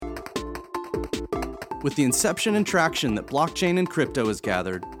With the inception and traction that blockchain and crypto has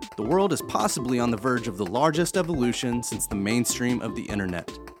gathered, the world is possibly on the verge of the largest evolution since the mainstream of the internet.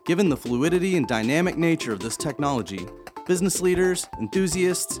 Given the fluidity and dynamic nature of this technology, business leaders,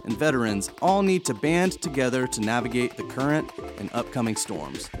 enthusiasts, and veterans all need to band together to navigate the current and upcoming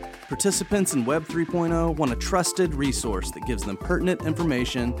storms. Participants in Web 3.0 want a trusted resource that gives them pertinent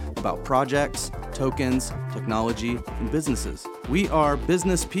information about projects, tokens, technology, and businesses. We are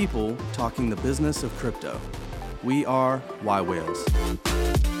business people talking the business of crypto. We are Y-Whales.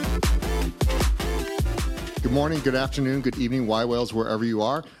 Good morning, good afternoon, good evening, Y-Whales, wherever you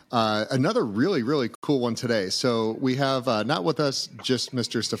are. Another really, really cool one today. So we have not with us just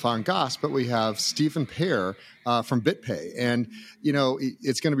Mr. Stefan Goss, but we have Stephen Payer from BitPay. And, you know,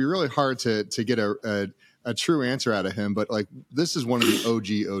 it's going to be really hard to get a true answer out of him, but like this is one of the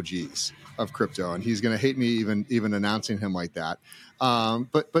OGs of crypto, and he's going to hate me even announcing him like that.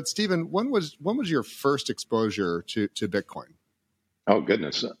 But Stephen, when was your first exposure to Bitcoin? Oh,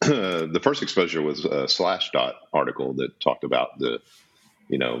 goodness. The first exposure was a Slashdot article that talked about the,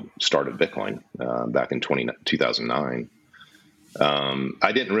 start of Bitcoin back in 2009.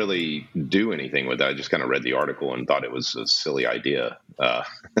 I didn't really do anything with it. I just kind of read the article and thought it was a silly idea. And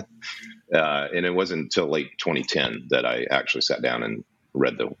it wasn't until late 2010 that I actually sat down and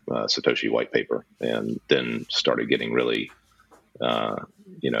read the Satoshi white paper and then started getting really,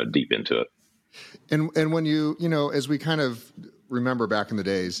 deep into it. And when as we kind of remember back in the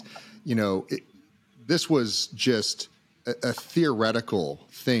days, this was just a theoretical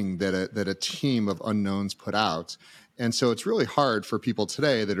thing that a team of unknowns put out. And so it's really hard for people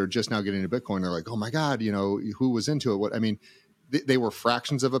today that are just now getting into Bitcoin. They're like, oh my God, who was into it? They were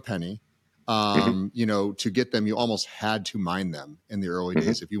fractions of a penny. To get them, you almost had to mine them in the early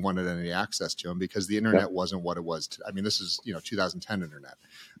days if you wanted any access to them, because the internet wasn't what it was. This is 2010 internet,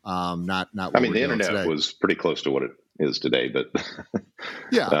 not. What the internet today was pretty close to what it is today, but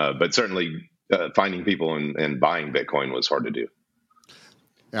but certainly finding people and buying Bitcoin was hard to do.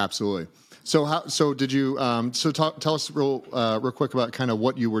 Absolutely. So did you? Tell us real quick about kind of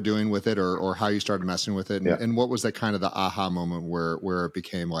what you were doing with it, or how you started messing with it, and what was that kind of the aha moment where it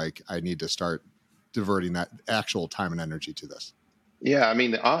became like, I need to start diverting that actual time and energy to this. Yeah,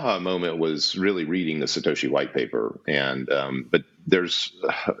 the aha moment was really reading the Satoshi white paper, and but there's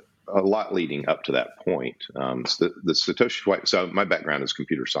a lot leading up to that point. So the Satoshi white. So my background is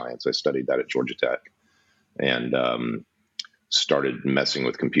computer science. I studied that at Georgia Tech, and started messing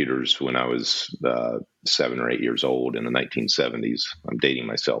with computers when I was 7 or 8 years old in the 1970s. I'm dating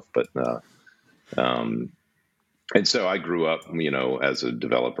myself, but and so I grew up, as a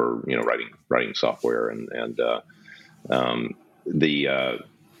developer, writing software,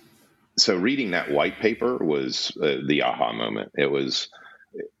 so reading that white paper was the aha moment. It was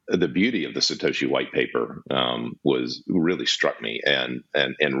the beauty of the Satoshi white paper was really struck me, and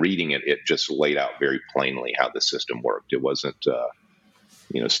reading it, it just laid out very plainly how the system worked. It wasn't,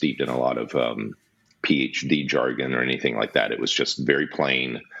 steeped in a lot of PhD jargon or anything like that. It was just very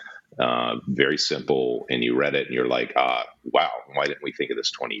plain, very simple, and you read it and you're like, wow, why didn't we think of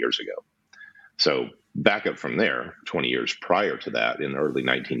this 20 years ago? So back up from there, 20 years prior to that, in the early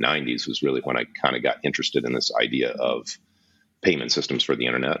 1990s, was really when I kind of got interested in this idea of payment systems for the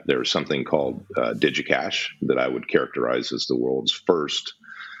internet. There was something called DigiCash that I would characterize as the world's first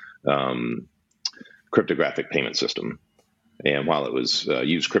cryptographic payment system. And while it was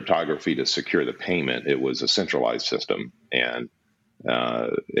used cryptography to secure the payment, it was a centralized system. And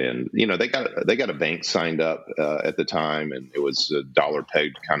they got a bank signed up at the time, and it was a dollar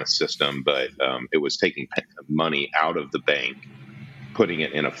pegged kind of system, but it was taking money out of the bank, putting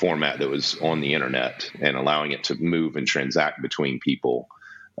it in a format that was on the internet and allowing it to move and transact between people.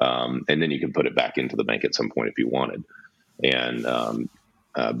 And then you can put it back into the bank at some point if you wanted. And,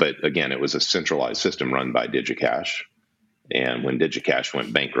 but again, it was a centralized system run by DigiCash. And when DigiCash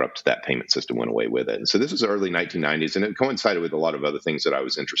went bankrupt, that payment system went away with it. And so this was the early 1990s, and it coincided with a lot of other things that I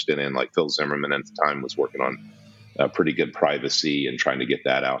was interested in, like Phil Zimmerman at the time was working on pretty good privacy and trying to get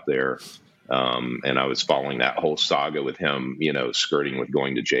that out there. And I was following that whole saga with him, skirting with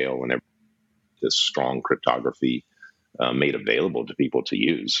going to jail and this strong cryptography made available to people to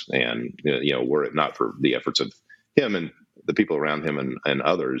use. And, were it not for the efforts of him and the people around him and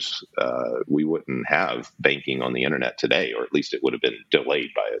others, we wouldn't have banking on the internet today, or at least it would have been delayed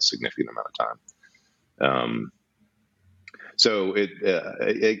by a significant amount of time.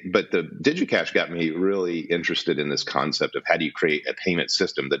 But the DigiCash got me really interested in this concept of how do you create a payment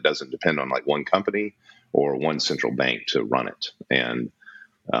system that doesn't depend on like one company or one central bank to run it. And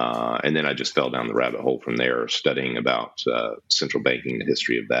then I just fell down the rabbit hole from there, studying about central banking, the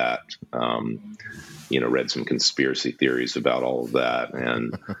history of that. read some conspiracy theories about all of that.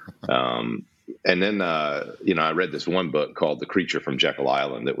 And then, I read this one book called The Creature from Jekyll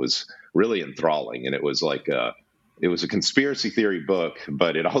Island that was really enthralling. And it was like, it was a conspiracy theory book,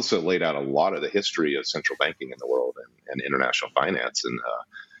 but it also laid out a lot of the history of central banking in the world and international finance. And,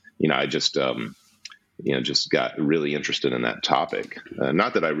 I just got really interested in that topic.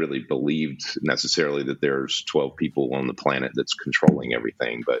 Not that I really believed necessarily that there's 12 people on the planet that's controlling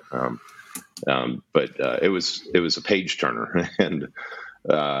everything, but it was a page turner.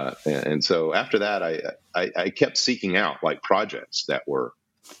 And so after that, I kept seeking out like projects that were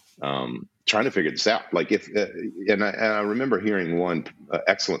trying to figure this out. Like I remember hearing one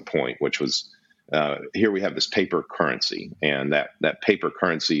excellent point, which was here we have this paper currency, and that paper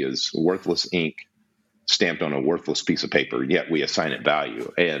currency is worthless ink stamped on a worthless piece of paper, yet we assign it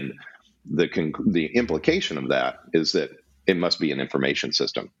value. And the implication of that is that it must be an information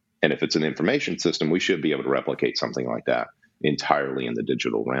system. And if it's an information system, we should be able to replicate something like that entirely in the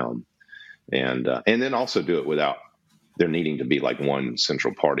digital realm. And then also do it without there needing to be like one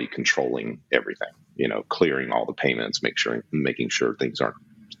central party controlling everything, clearing all the payments, making sure things aren't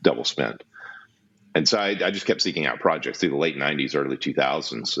double spent. And so I just kept seeking out projects through the late 90s, early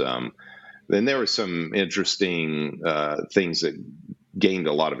 2000s. Then there were some interesting things that gained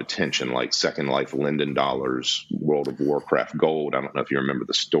a lot of attention, like Second Life Linden Dollars, World of Warcraft Gold. I don't know if you remember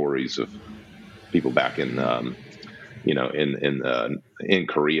the stories of people back in in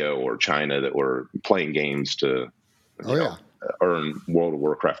Korea or China that were playing games to earn World of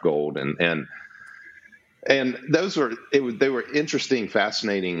Warcraft Gold, and those they were interesting,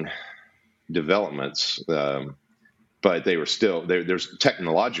 fascinating developments. But they were still there's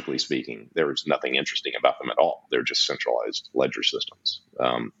technologically speaking, there was nothing interesting about them at all. They're just centralized ledger systems.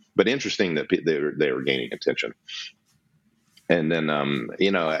 But interesting that they were gaining attention. And then,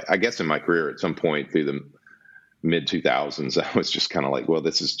 I guess in my career at some point through the mid 2000s, I was just kind of like, well,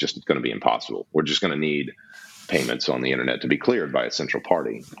 this is just going to be impossible. We're just going to need payments on the internet to be cleared by a central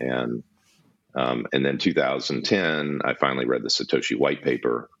party. And then 2010, I finally read the Satoshi white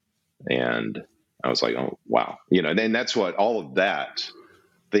paper, and I was like, oh, wow. And that's what all of that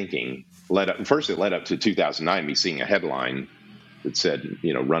thinking led up. First, it led up to 2009, me seeing a headline that said,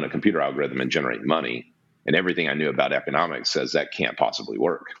 run a computer algorithm and generate money. And everything I knew about economics says that can't possibly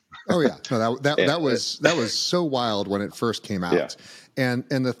work. Oh yeah, no, that was so wild when it first came out. Yeah.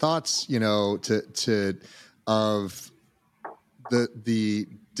 And the thoughts, of the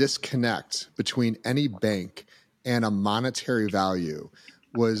disconnect between any bank and a monetary value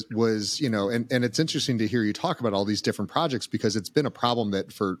was and it's interesting to hear you talk about all these different projects, because it's been a problem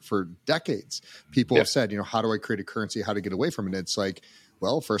that for decades people have said, how do I create a currency, how to get away from it? And it's like,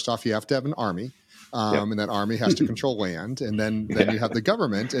 well, first off, you have to have an army. And that army has to control land, and then you have the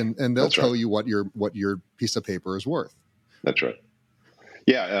government, and they'll tell you what your piece of paper is worth. That's right.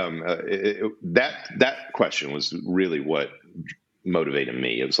 Yeah, that question was really what motivated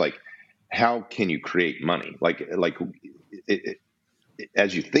me. It was like, how can you create money?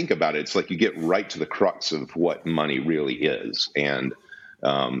 As you think about it, it's like you get right to the crux of what money really is, and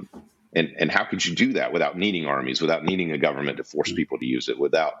how could you do that without needing armies, without needing a government to force people to use it,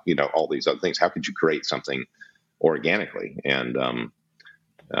 without all these other things? How could you create something organically? And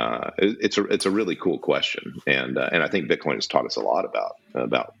it's a really cool question, and I think Bitcoin has taught us a lot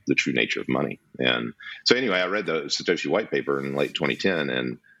about the true nature of money. And so anyway, I read the Satoshi white paper in late 2010,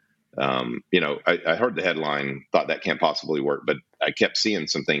 and I heard the headline, thought that can't possibly work, but I kept seeing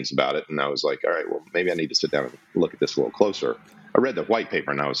some things about it, and I was like, all right, well, maybe I need to sit down and look at this a little closer. I read the white paper,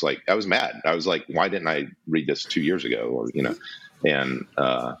 and I was mad. I was like, why didn't I read this 2 years ago?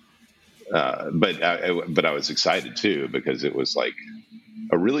 But I was excited too, because it was like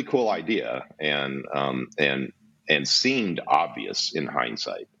a really cool idea, and seemed obvious in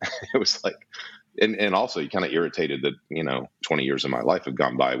hindsight. It was like, and also you kind of irritated that 20 years of my life have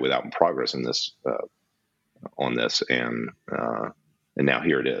gone by without progress in this on this, and now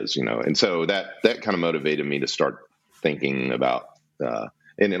here it is, and so that kind of motivated me to start thinking about,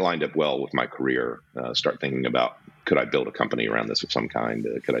 and it lined up well with my career. Start thinking about, could I build a company around this of some kind?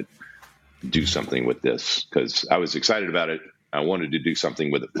 Could I do something with this? Because I was excited about it. I wanted to do something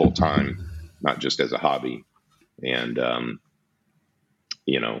with it full time, not just as a hobby. And and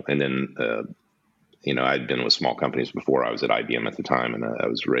then I'd been with small companies before. I was at IBM at the time, and I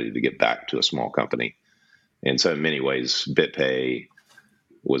was ready to get back to a small company. And so in many ways, BitPay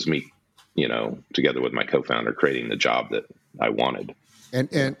was me, together with my co-founder, creating the job that I wanted.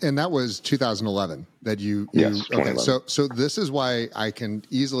 And that was 2011 that you Yes, okay. So this is why I can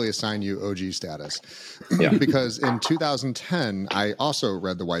easily assign you OG status, because in 2010 I also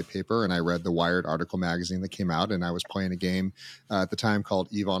read the white paper and I read the Wired article magazine that came out, and I was playing a game at the time called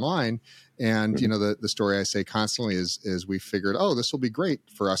EVE Online. And the story I say constantly is we figured, oh, this will be great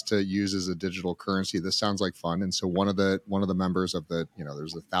for us to use as a digital currency. This sounds like fun. And so one of the members of the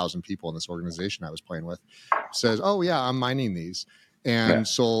there's 1,000 people in this organization I was playing with says, oh yeah, I'm mining these. And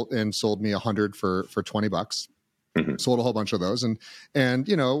sold me 100 for $20. Sold a whole bunch of those, and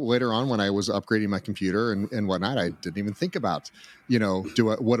later on when I was upgrading my computer and whatnot, I didn't even think about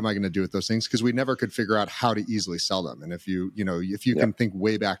what am I going to do with those things, because we never could figure out how to easily sell them. And if you can think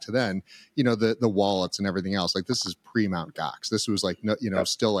way back to then, the wallets and everything else, like this is pre Mount Gox. This was like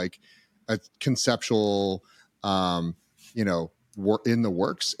still like a conceptual were in the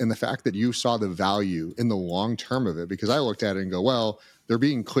works, and the fact that you saw the value in the long term of it, because I looked at it and go, well, they're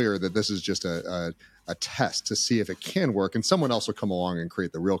being clear that this is just a test to see if it can work, and someone else will come along and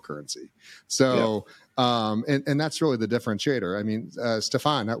create the real currency. So, and that's really the differentiator. I mean,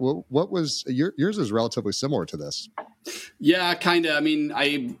 Stefan, what was yours is relatively similar to this. Yeah, kind of. I mean,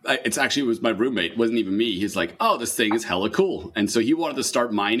 it was my roommate. It wasn't even me. He's like, oh, this thing is hella cool. And so he wanted to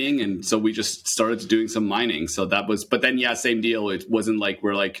start mining. And so we just started doing some mining. So but then, same deal. It wasn't like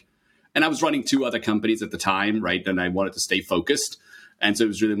and I was running 2 other companies at the time, right? And I wanted to stay focused. And so it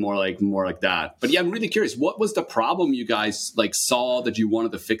was really more like that. But yeah, I'm really curious. What was the problem you guys saw that you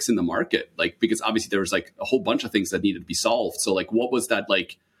wanted to fix in the market? Because obviously there was a whole bunch of things that needed to be solved. So what was that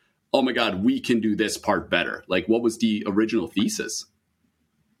oh my God, we can do this part better? What was the original thesis?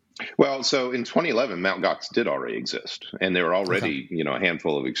 Well, so in 2011, Mt. Gox did already exist, and there were already, a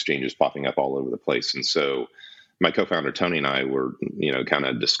handful of exchanges popping up all over the place. And so my co-founder, Tony, and I were, kind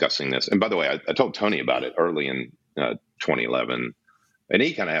of discussing this. And by the way, I told Tony about it early in 2011, and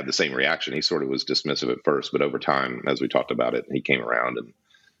he kind of had the same reaction. He sort of was dismissive at first, but over time, as we talked about it, he came around,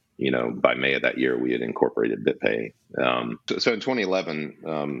 and by May of that year, we had incorporated BitPay. So in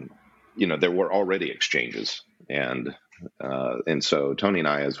 2011, there were already exchanges, and so Tony and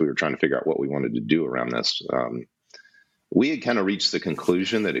I, as we were trying to figure out what we wanted to do around this, we had kind of reached the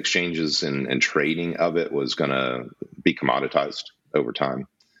conclusion that exchanges and trading of it was going to be commoditized over time,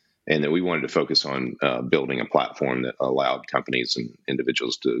 and that we wanted to focus on building a platform that allowed companies and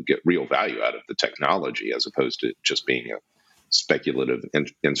individuals to get real value out of the technology, as opposed to just being a speculative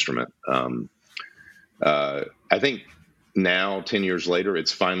instrument. I think now, 10 years later,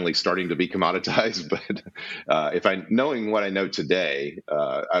 it's finally starting to be commoditized. But knowing what I know today,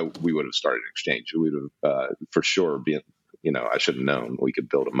 we would have started an exchange. We would have for sure been, I should have known we could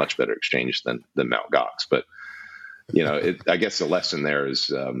build a much better exchange than Mt. Gox. But, I guess the lesson there is,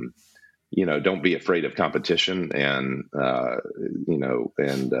 don't be afraid of competition, and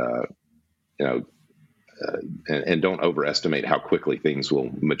don't overestimate how quickly things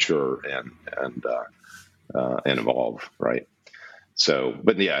will mature and evolve, right? So,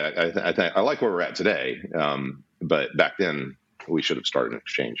 but yeah, I like where we're at today. But back then, we should have started an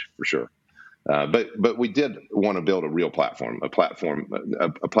exchange for sure. But we did want to build a real platform, a platform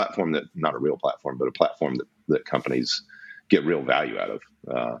that, not a real platform, but a platform that companies get real value out of,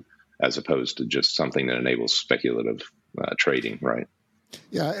 as opposed to just something that enables speculative trading, right?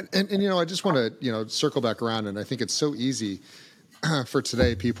 Yeah, and I just want to circle back around, and I think it's so easy for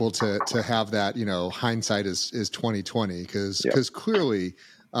today people to have that hindsight is 2020, because clearly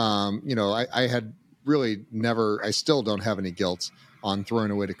I had really never, I still don't have any guilt on throwing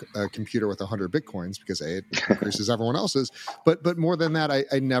away a computer with 100 Bitcoins, because it increases everyone else's, but more than that,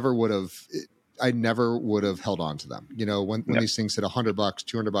 I never would have held on to them. When these things hit $100,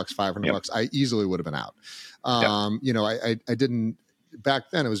 $200, $500, I easily would have been out. I didn't,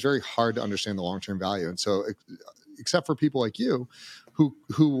 back then it was very hard to understand the long-term value. And so, except for people like you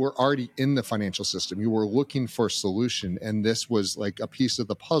who were already in the financial system, you were looking for a solution, and this was like a piece of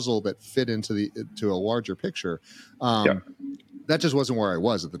the puzzle that fit into a larger picture. That just wasn't where I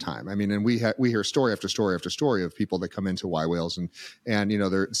was at the time. I mean, and we hear story after story after story of people that come into Y Whales, and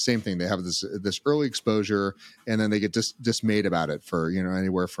they're the same thing. They have this early exposure, and then they get dismayed about it for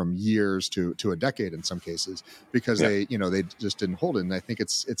anywhere from years to a decade in some cases, because they just didn't hold it. And I think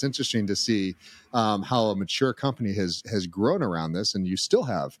it's interesting to see how a mature company has grown around this, and you still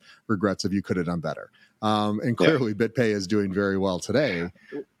have regrets if you could have done better. And clearly, BitPay is doing very well today.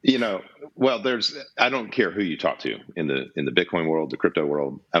 Well, I don't care who you talk to in the Bitcoin world, the crypto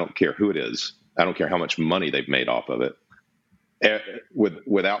world. I don't care who it is. I don't care how much money they've made off of it.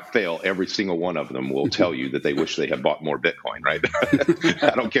 without fail, every single one of them will tell you that they wish they had bought more Bitcoin, right?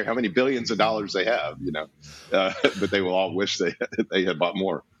 I don't care how many billions of dollars they have, but they will all wish they had bought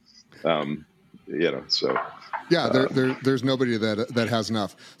more. So. Yeah, there's nobody that has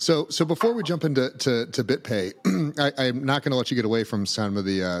enough. So before we jump into BitPay, I'm not going to let you get away from some of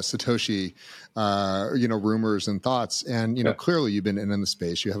the Satoshi, rumors and thoughts. And clearly you've been in the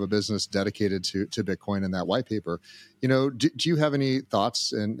space. You have a business dedicated to Bitcoin and that white paper. Do you have any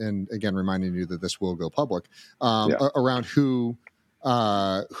thoughts? And again, reminding you that this will go public around who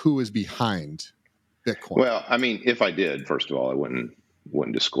is behind Bitcoin. Well, I mean, if I did, first of all, I wouldn't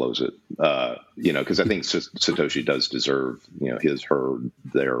disclose it, because I think Satoshi does deserve,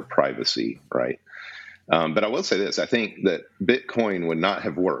 their privacy, right? But I will say this: I think that Bitcoin would not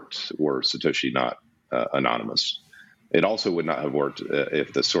have worked were Satoshi not anonymous. It also would not have worked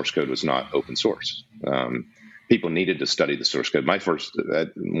if the source code was not open source. People needed to study the source code. My first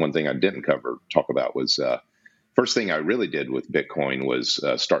one thing I didn't talk about was first thing I really did with Bitcoin was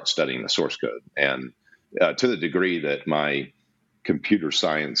start studying the source code, and to the degree that my computer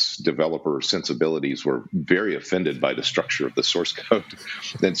science developer sensibilities were very offended by the structure of the source code.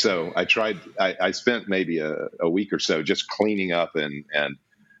 And so I spent maybe a week or so just cleaning up and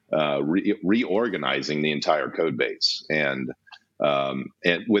reorganizing the entire code base and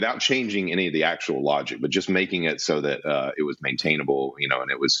without changing any of the actual logic, but just making it so that it was maintainable,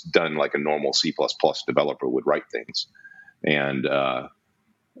 and it was done like a normal C++ developer would write things. And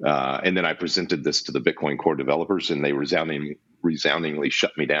then I presented this to the Bitcoin Core developers, and they resoundingly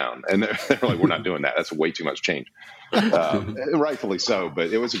shut me down. And they're like, "We're not doing that. That's way too much change." Rightfully so,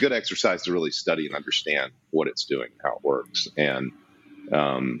 but it was a good exercise to really study and understand what it's doing, how it works. And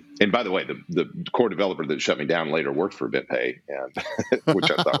by the way, the core developer that shut me down later worked for BitPay, and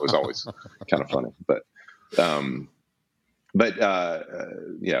which I thought was always kind of funny. But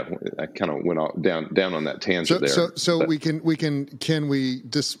I kind of went down on that tangent there. So can we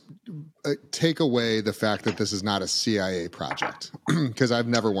just take away the fact that this is not a CIA project? Because I've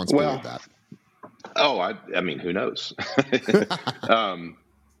never once believed that. Oh, I mean, who knows?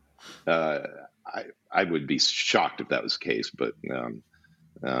 I would be shocked if that was the case, but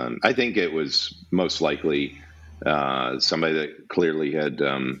I think it was most likely somebody that clearly had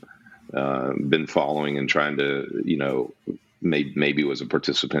been following and trying to, maybe was a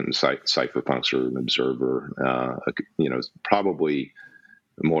participant in cypherpunks or an observer, probably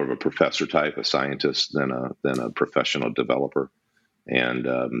more of a professor type, a scientist than a professional developer, and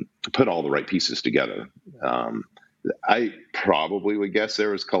put all the right pieces together. I probably would guess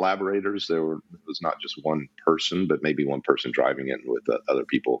there was collaborators. It was not just one person, but maybe one person driving it with other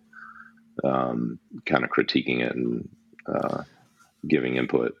people kind of critiquing it and giving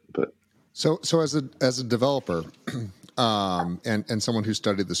input. But so as a developer and someone who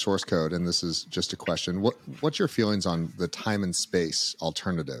studied the source code, and this is just a question, what's your feelings on the time and space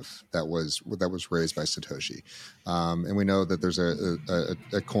alternative that was raised by Satoshi? And we know that there's a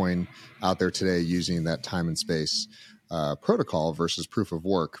coin out there today using that time and space protocol versus proof of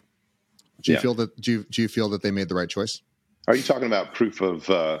work. Do you feel that they made the right choice? Are you talking about proof of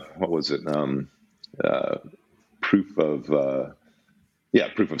what was it? Proof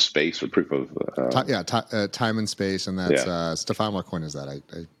of space or proof of time and space, and that's Stefan. What coin is that? I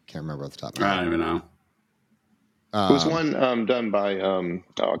can't remember off the top of my head. I don't even know. It was one done by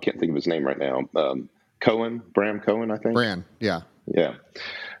I can't think of his name right now. Bram Cohen, I think. Bram, yeah.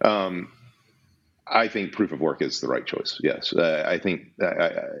 I think proof of work is the right choice. Yes, I think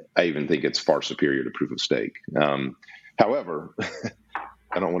I even think it's far superior to proof of stake. However,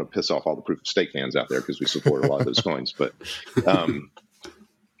 I don't want to piss off all the proof of stake fans out there because we support a lot of those coins, but.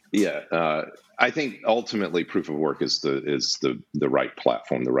 I think ultimately proof of work is the right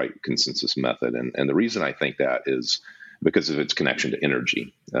platform, the right consensus method, and the reason I think that is because of its connection to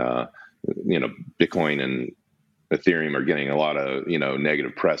energy. Bitcoin and Ethereum are getting a lot of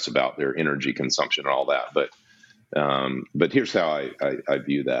negative press about their energy consumption and all that, but here's how I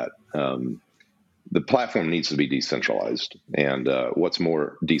view that. The platform needs to be decentralized, and what's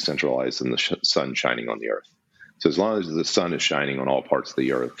more decentralized than the sun shining on the earth? So as long as the sun is shining on all parts of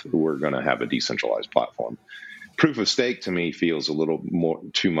the earth, we're going to have a decentralized platform. Proof of stake to me feels a little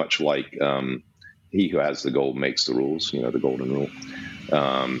too much like he who has the gold makes the rules, the golden rule.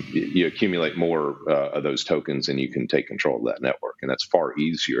 You accumulate more of those tokens and you can take control of that network. And that's far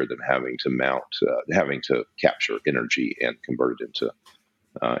easier than having to capture energy and convert it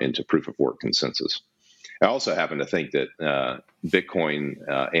into proof of work consensus. I also happen to think that Bitcoin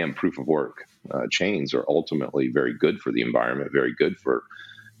and proof of work chains are ultimately very good for the environment, very good for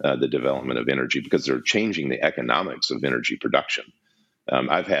the development of energy, because they're changing the economics of energy production.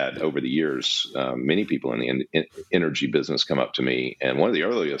 I've had over the years many people in the energy business come up to me, and one of the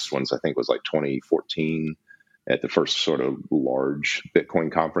earliest ones I think was like 2014 at the first sort of large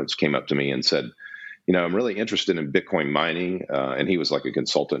Bitcoin conference, came up to me and said, I'm really interested in Bitcoin mining. And he was like a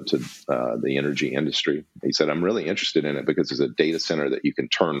consultant to the energy industry. He said, I'm really interested in it because it's a data center that you can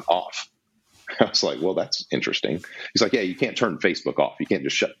turn off. I was like, well, that's interesting. He's like, yeah, you can't turn Facebook off. You can't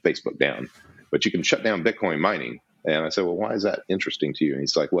just shut Facebook down, but you can shut down Bitcoin mining. And I said, well, why is that interesting to you? And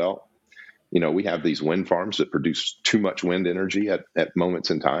he's like, well, we have these wind farms that produce too much wind energy at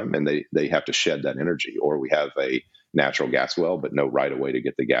moments in time, and they have to shed that energy. Or we have a natural gas well, but no right of way to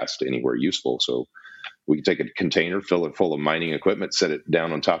get the gas to anywhere useful. So we can take a container, fill it full of mining equipment, set it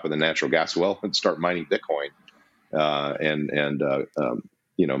down on top of the natural gas well, and start mining Bitcoin, and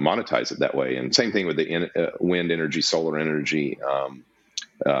monetize it that way. And same thing with the wind energy, solar energy.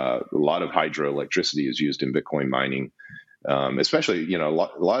 A lot of hydroelectricity is used in Bitcoin mining. Especially, a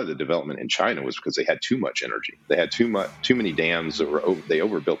lot of the development in China was because they had too much energy. They had too many dams that they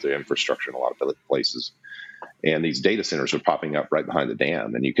overbuilt their infrastructure in a lot of places, and these data centers were popping up right behind the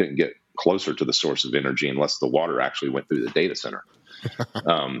dam, and you couldn't get closer to the source of energy unless the water actually went through the data center.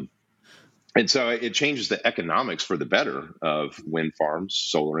 And so it changes the economics for the better of wind farms,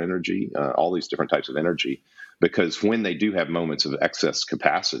 solar energy, all these different types of energy, because when they do have moments of excess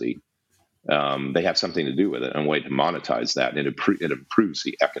capacity, they have something to do with it and a way to monetize that, and it improves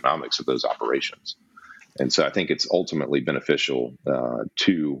the economics of those operations. And so I think it's ultimately beneficial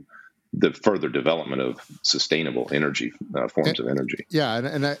to the further development of sustainable energy forms of energy. Yeah,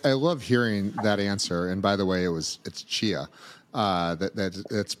 and I love hearing that answer. And by the way, it's Chia.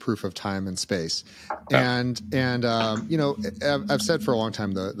 That's proof of time and space, and I've said for a long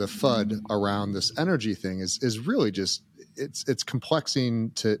time the FUD around this energy thing is really just it's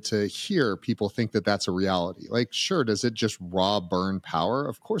complexing to hear people think that that's a reality. Like, sure, does it just raw burn power?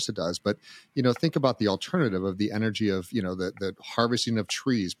 Of course it does, but think about the alternative of the energy of the harvesting of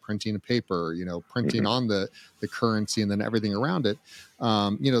trees, printing paper, printing on the currency, and then everything around it.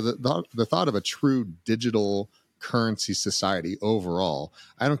 The thought of a true digital currency society overall,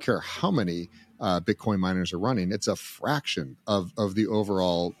 I don't care how many Bitcoin miners are running, it's a fraction of the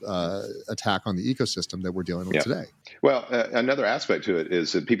overall attack on the ecosystem that we're dealing with today. Well, another aspect to it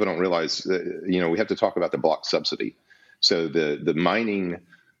is that people don't realize that, we have to talk about the block subsidy. So the mining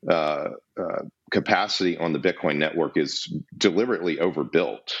capacity on the Bitcoin network is deliberately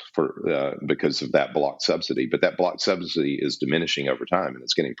overbuilt because of that block subsidy, but that block subsidy is diminishing over time, and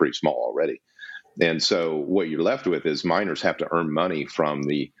it's getting pretty small already. And so what you're left with is miners have to earn money from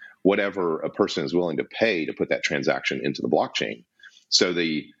whatever a person is willing to pay to put that transaction into the blockchain. So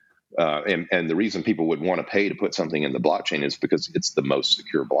and the reason people would want to pay to put something in the blockchain is because it's the most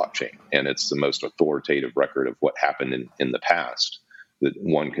secure blockchain, and it's the most authoritative record of what happened in the past that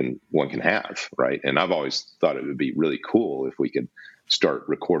one can have, right? And I've always thought it would be really cool if we could start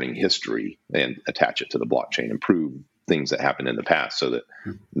recording history and attach it to the blockchain and prove things that happened in the past so that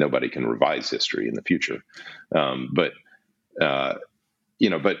nobody can revise history in the future. But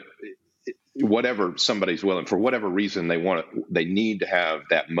whatever somebody's willing, for whatever reason they need to have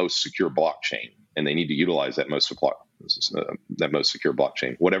that most secure blockchain, and they need to utilize that most secure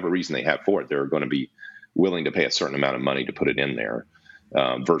blockchain. Whatever reason they have for it, they're going to be willing to pay a certain amount of money to put it in there,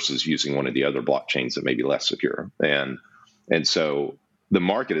 versus using one of the other blockchains that may be less secure. And so the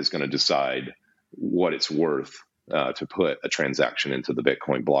market is going to decide what it's worth to put a transaction into the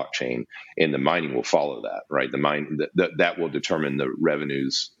Bitcoin blockchain, and the mining will follow that, right? That will determine the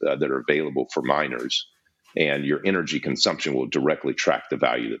revenues that are available for miners, and your energy consumption will directly track the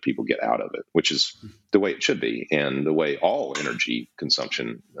value that people get out of it, which is the way it should be, and the way all energy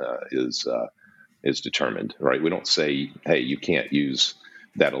consumption is determined, right? We don't say, hey, you can't use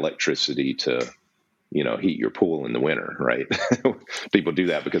that electricity to heat your pool in the winter, right? People do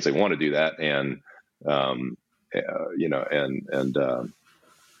that because they want to do that, and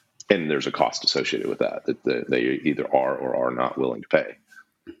and there's a cost associated with that they either are or are not willing to pay.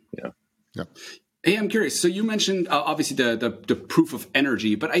 Yeah. Hey, I'm curious. So you mentioned obviously the proof of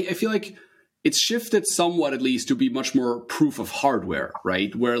energy, but I feel like it's shifted somewhat, at least, to be much more proof of hardware,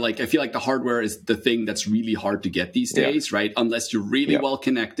 right? Where I feel like the hardware is the thing that's really hard to get these days, right? Unless you're really well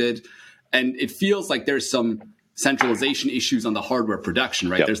connected, and it feels like there's some centralization issues on the hardware production,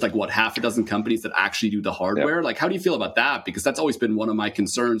 right? There's half a dozen companies that actually do the hardware. How do you feel about that? Because that's always been one of my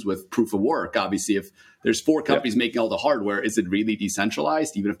concerns with proof of work. Obviously, if there's 4 companies making all the hardware, is it really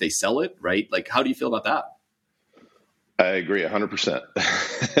decentralized, even if they sell it, right? How do you feel about that? I agree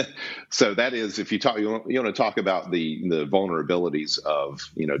 100%. So that is, if you want to talk about the vulnerabilities of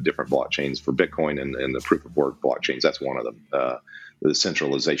different blockchains for Bitcoin and the proof of work blockchains. That's one of them. The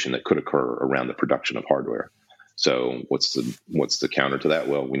centralization that could occur around the production of hardware. So what's the counter to that?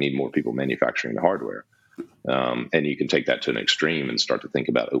 Well, we need more people manufacturing the hardware, and you can take that to an extreme and start to think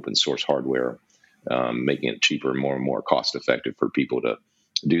about open source hardware, making it cheaper and more cost effective for people to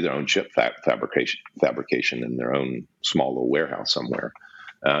do their own chip fabrication in their own small little warehouse somewhere.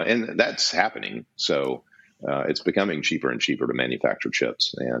 And that's happening. So it's becoming cheaper and cheaper to manufacture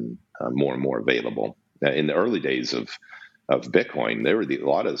chips and more available. In the early days of Bitcoin, there were a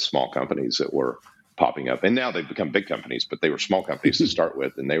lot of small companies that were popping up, and now they've become big companies, but they were small companies to start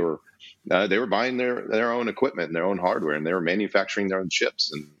with, and they were buying their own equipment and their own hardware, and they were manufacturing their own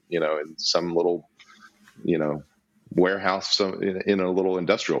chips, and in some little warehouse in a little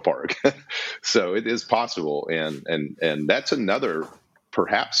industrial park. So it is possible, and that's another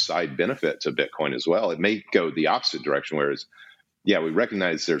perhaps side benefit to Bitcoin as well. It may go the opposite direction, whereas we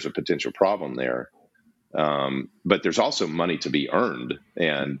recognize there's a potential problem there, but there's also money to be earned,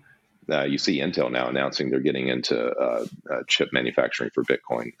 and you see Intel now announcing they're getting into chip manufacturing for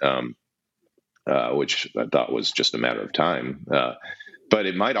Bitcoin, which I thought was just a matter of time. But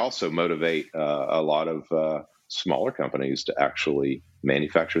it might also motivate a lot of smaller companies to actually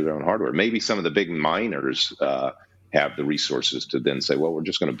manufacture their own hardware. Maybe some of the big miners have the resources to then say, well, we're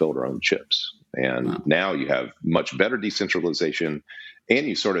just going to build our own chips. And now you have much better decentralization, and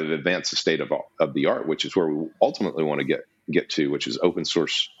you sort of advance the state of the art, which is where we ultimately want to get to, which is open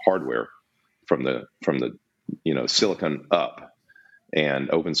source hardware from the silicon up,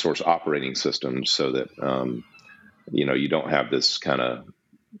 and open source operating systems, so that you don't have this kind of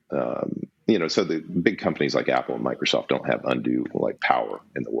so the big companies like Apple and Microsoft don't have undue power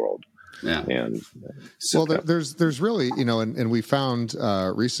in the world. Yeah. And there's really, and we found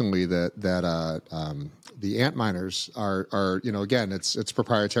recently that the Antminers are again, it's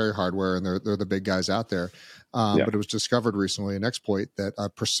proprietary hardware, and they're the big guys out there. But it was discovered recently, an exploit, that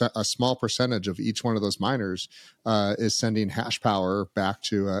a small percentage of each one of those miners is sending hash power back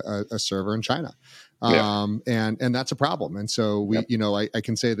to a server in China. And that's a problem. And so I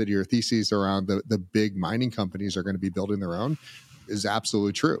can say that your theses around the big mining companies are going to be building their own is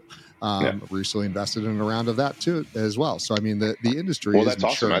absolutely true. Recently invested in a round of that too as well. So I mean, the industry. Well, that's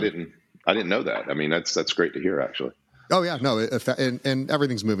awesome. I didn't know that. I mean, that's great to hear, actually. Oh yeah, no, and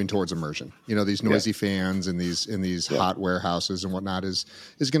everything's moving towards immersion. These noisy fans in these hot warehouses and whatnot is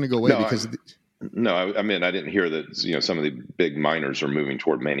going to go away because. No, I mean, I didn't hear that. Some of the big miners are moving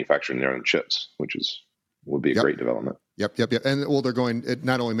toward manufacturing their own chips, which would be a great development. Yep. And they're going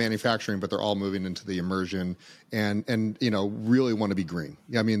not only manufacturing, but they're all moving into the immersion and really want to be green.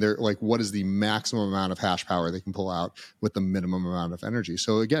 I mean, they're like, what is the maximum amount of hash power they can pull out with the minimum amount of energy?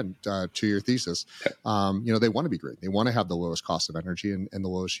 So again, to your thesis, they want to be green. They want to have the lowest cost of energy and the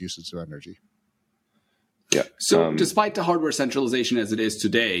lowest usage of energy. Yeah. So despite the hardware centralization as it is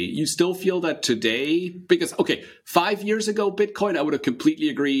today, you still feel that today, because, 5 years ago, Bitcoin, I would have completely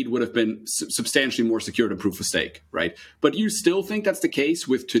agreed, would have been substantially more secure than proof of stake, right? But you still think that's the case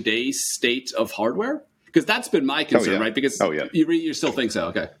with today's state of hardware? Because that's been my concern, right? Because you still think so,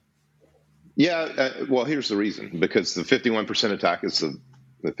 okay. Yeah, well, here's the reason. Because the 51% attack is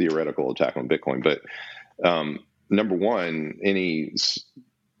the theoretical attack on Bitcoin. But number one,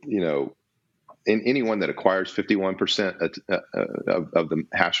 anyone that acquires 51% of the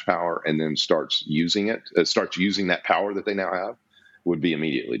hash power and then starts using that power that they now have would be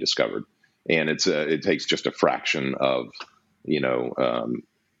immediately discovered. And it takes just a fraction of,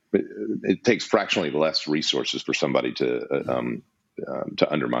 it takes fractionally less resources for somebody to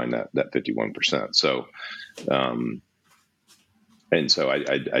undermine that 51%. So, and so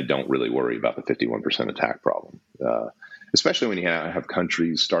I don't really worry about the 51% attack problem. Especially when you have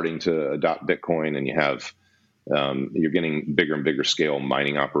countries starting to adopt Bitcoin, and you have you're getting bigger and bigger scale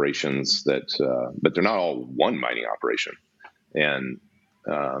mining operations but they're not all one mining operation. And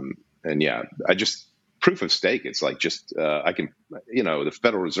proof of stake. It's like I can, the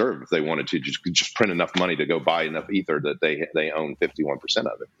Federal Reserve, if they wanted to, just print enough money to go buy enough ether that they own 51%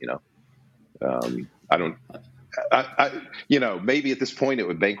 of it. I don't. Maybe at this point it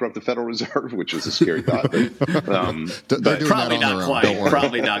would bankrupt the Federal Reserve, which is a scary thought. But probably not quite.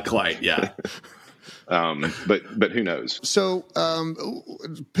 Probably not quite. Yeah. But who knows? So,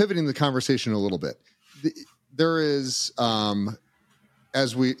 pivoting the conversation a little bit, there is,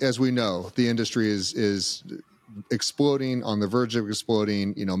 as we know, the industry is exploding, on the verge of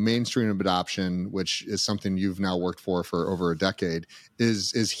exploding, mainstream adoption, which is something you've now worked for over a decade,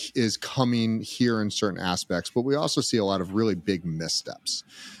 is coming here in certain aspects. But we also see a lot of really big missteps.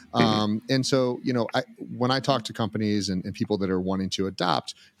 And so, when I talk to companies and people that are wanting to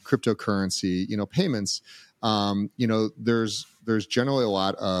adopt cryptocurrency, payments, there's generally a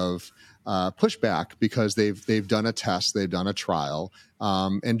lot of pushback because they've done a test, they've done a trial,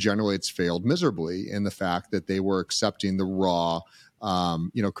 and generally it's failed miserably in the fact that they were accepting the raw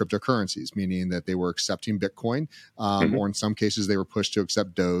cryptocurrencies, meaning that they were accepting Bitcoin, or in some cases they were pushed to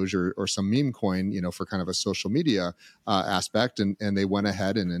accept Doge or some meme coin, for kind of a social media aspect, and they went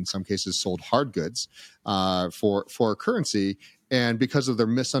ahead and in some cases sold hard goods for a currency. And because of their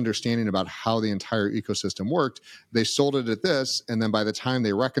misunderstanding about how the entire ecosystem worked, they sold it at this. And then by the time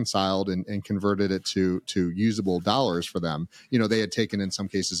they reconciled and converted it to usable dollars for them, they had taken in some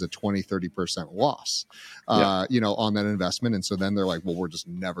cases a 20-30% loss, on that investment. And so then they're like, well, we're just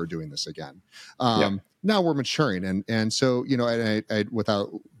never doing this again. Now we're maturing. And so, I without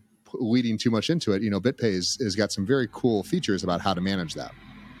leading too much into it, BitPay has got some very cool features about how to manage that.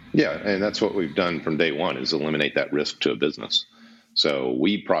 Yeah. And that's what we've done from day one, is eliminate that risk to a business. So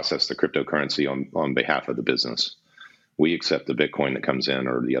we process the cryptocurrency on behalf of the business. We accept the Bitcoin that comes in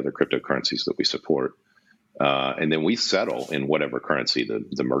or the other cryptocurrencies that we support. And then we settle in whatever currency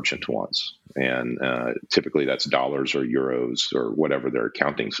the merchant wants. And typically that's dollars or euros or whatever their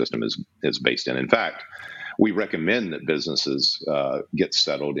accounting system is based in. In fact, we recommend that businesses get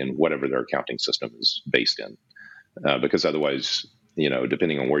settled in whatever their accounting system is based in, because otherwise,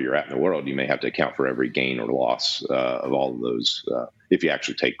 depending on where you're at in the world, you may have to account for every gain or loss of all of those if you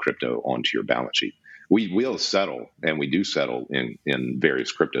actually take crypto onto your balance sheet. We will settle, and we do settle in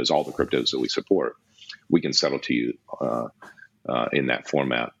various cryptos, all the cryptos that we support. We can settle to you in that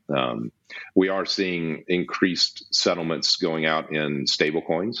format. We are seeing increased settlements going out in stable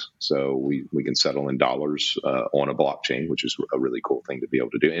coins. So we can settle in dollars on a blockchain, which is a really cool thing to be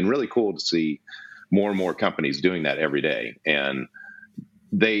able to do, and really cool to see more and more companies doing that every day. And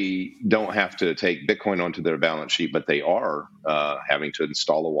they don't have to take Bitcoin onto their balance sheet, but they are having to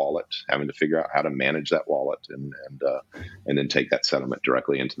install a wallet, having to figure out how to manage that wallet, and then take that settlement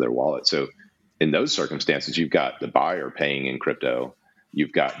directly into their wallet. So in those circumstances, you've got the buyer paying in crypto,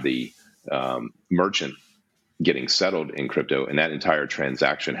 you've got the merchant getting settled in crypto, and that entire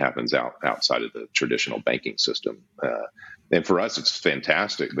transaction happens outside of the traditional banking system. And for us, it's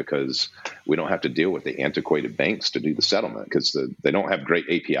fantastic because we don't have to deal with the antiquated banks to do the settlement, because they don't have great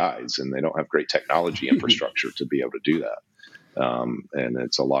APIs and they don't have great technology infrastructure to be able to do that. And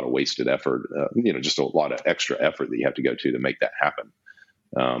it's a lot of wasted effort, just a lot of extra effort that you have to go to make that happen.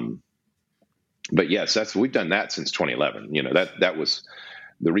 But yes, we've done that since 2011. That was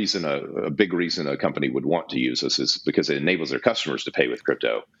the reason, a big reason a company would want to use us, is because it enables their customers to pay with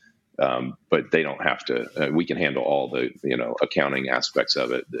crypto. But they don't have to. We can handle all the accounting aspects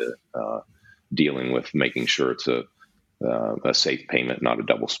of it, dealing with making sure it's a safe payment, not a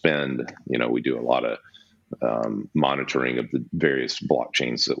double spend. We do a lot of monitoring of the various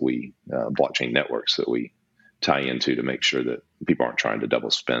blockchains blockchain networks that we tie into to make sure that people aren't trying to double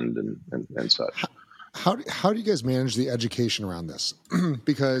spend and such. How do you guys manage the education around this?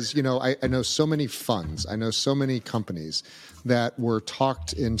 Because, I know so many funds, I know so many companies that were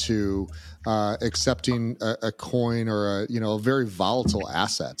talked into accepting a coin or a very volatile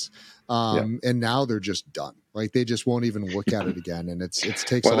asset. And now they're just done. Like, they just won't even look at it again. And it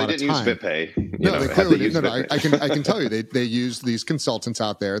takes a lot of time. Well, they didn't use BitPay. No, they clearly didn't. No, I can tell you, they use these consultants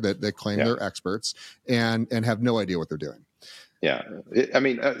out there that claim they're experts and have no idea what they're doing. Yeah.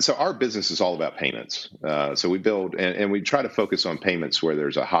 So our business is all about payments. So we build and we try to focus on payments where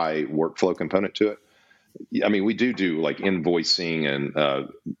there's a high workflow component to it. We do like invoicing and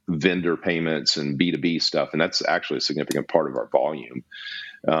vendor payments and B2B stuff, and that's actually a significant part of our volume.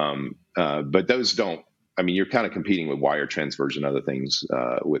 But those don't, you're kind of competing with wire transfers and other things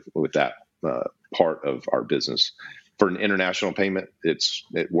with that part of our business. For an international payment, it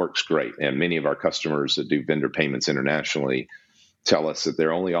works great. And many of our customers that do vendor payments internationally tell us that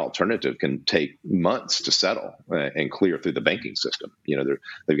their only alternative can take months to settle and clear through the banking system.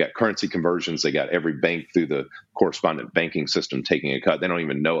 They've got currency conversions. They got every bank through the correspondent banking system taking a cut. They don't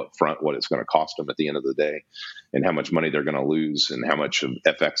even know up front what it's going to cost them at the end of the day, and how much money they're going to lose, and how much of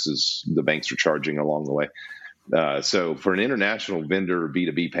FXs the banks are charging along the way. So for an international vendor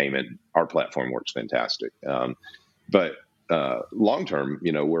B2B payment, our platform works fantastic. But long term,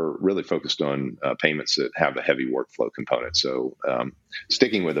 we're really focused on payments that have a heavy workflow component. So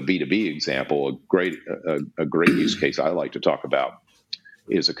sticking with a B2B example, a great use case I like to talk about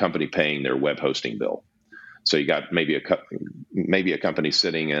is a company paying their web hosting bill. So you got maybe a company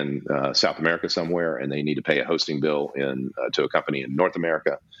sitting in South America somewhere, and they need to pay a hosting bill to a company in North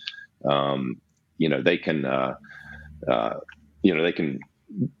America. They can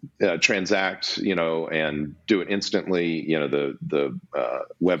transact, and do it instantly. The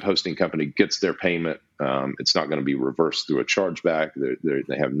web hosting company gets their payment. It's not going to be reversed through a chargeback.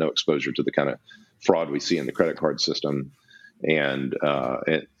 They have no exposure to the kind of fraud we see in the credit card system. And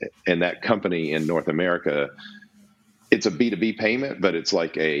that company in North America, it's a B2B payment, but it's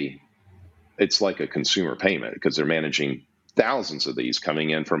like a consumer payment, because they're managing thousands of these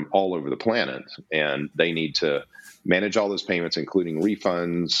coming in from all over the planet, and they need to manage all those payments, including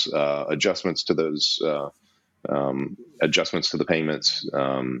refunds, adjustments to those adjustments to the payments.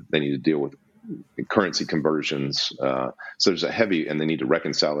 They need to deal with currency conversions. So there's and they need to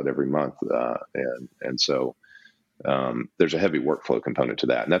reconcile it every month, so there's a heavy workflow component to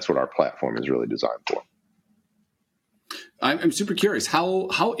that, and that's what our platform is really designed for. I'm super curious.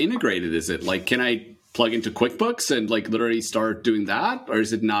 How integrated is it? Like, can I plug into QuickBooks and literally start doing that, or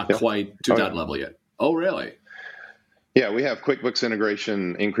is it not quite to that level yet? Oh, really? Yeah, we have QuickBooks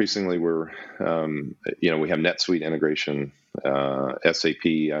integration. Increasingly, we have NetSuite integration. SAP,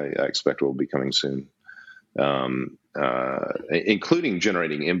 I expect, will be coming soon, including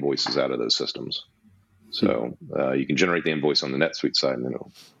generating invoices out of those systems. So you can generate the invoice on the NetSuite side, and then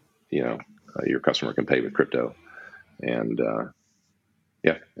your customer can pay with crypto, and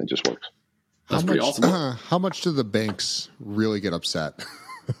it just works. That's pretty awesome. How much do the banks really get upset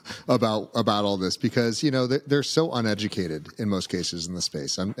about all this? Because they're so uneducated in most cases in the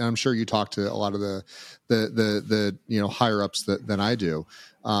space. I'm sure you talk to a lot of the higher ups than I do.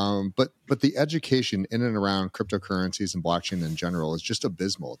 But the education in and around cryptocurrencies and blockchain in general is just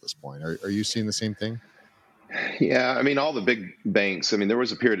abysmal at this point. Are you seeing the same thing? Yeah, I mean, all the big banks. There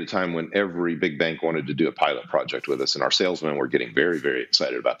was a period of time when every big bank wanted to do a pilot project with us, and our salesmen were getting very, very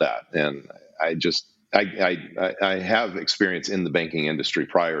excited about that. And I have experience in the banking industry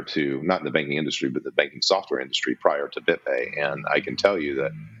prior to, not in the banking industry, but the banking software industry prior to BitPay. And I can tell you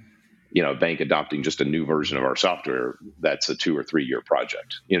that, a bank adopting just a new version of our software, that's a 2 or 3 year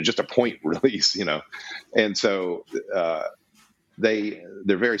project, just a point release, And so they're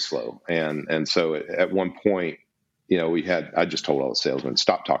very slow. And so at one point, I just told all the salesmen,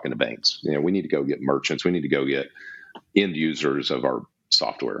 stop talking to banks. We need to go get merchants. We need to go get end users of our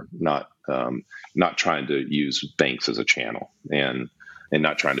software, not trying to use banks as a channel, and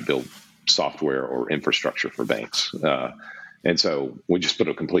not trying to build software or infrastructure for banks. And so we just put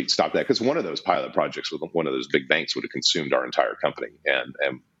a complete stop to that, because one of those pilot projects with one of those big banks would have consumed our entire company, and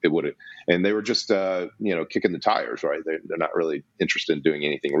it would have. And they were just kicking the tires, right? They're not really interested in doing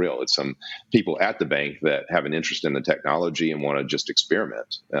anything real. It's some people at the bank that have an interest in the technology and want to just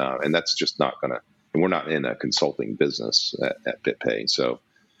experiment, and that's just not going to. And we're not in a consulting business at BitPay, so.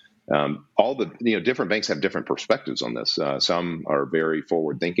 All the different banks have different perspectives on this. Some are very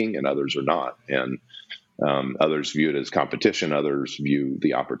forward thinking, and others are not. And others view it as competition. Others view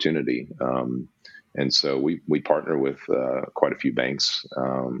the opportunity. And so we partner with quite a few banks.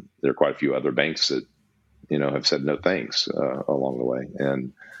 There are quite a few other banks that have said no thanks along the way.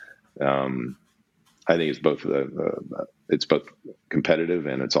 And I think it's both competitive,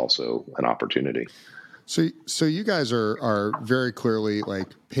 and it's also an opportunity. So you guys are very clearly like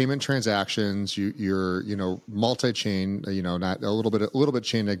payment transactions. You're multi-chain. Not a little bit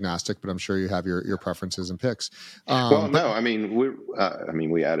chain agnostic, but I'm sure you have your preferences and picks. We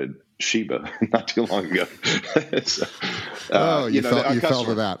added Shiba not too long ago. So, you fell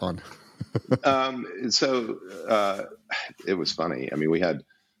to that one. It was funny. We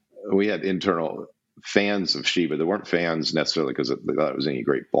had internal fans of Shiba. They weren't fans necessarily because they thought it was any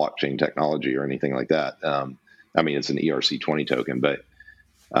great blockchain technology or anything like that. It's an ERC20 token, but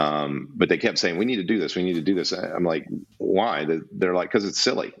they kept saying, we need to do this. We need to do this. I'm like, why? They're like, because it's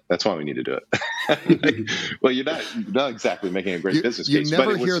silly. That's why we need to do it. Like, well, you're not exactly making a great business case. You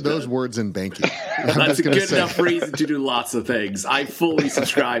never hear those words in banking. That's a good enough reason to do lots of things. I fully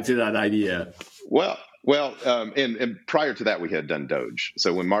subscribe to that idea. Well, and prior to that, we had done Doge.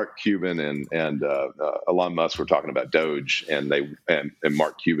 So when Mark Cuban and Elon Musk were talking about Doge, and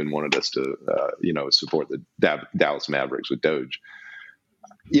Mark Cuban wanted us to support the Dallas Mavericks with Doge,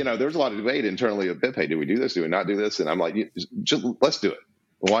 there's a lot of debate internally at BitPay. Do we do this? Do we not do this? And I'm like, just let's do it.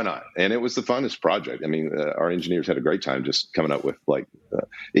 Why not? And it was the funnest project. Our engineers had a great time just coming up with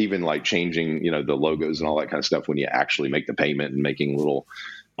even changing the logos and all that kind of stuff when you actually make the payment, and making little.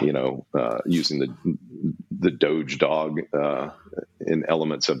 Using the Doge dog in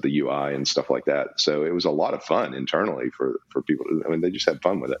elements of the UI and stuff like that. So it was a lot of fun internally for people. They just had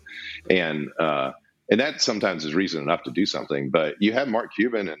fun with it, and that sometimes is reason enough to do something. But you have Mark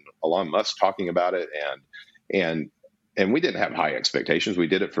Cuban and Elon Musk talking about it, and we didn't have high expectations. We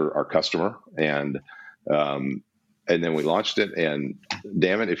did it for our customer, and then we launched it, and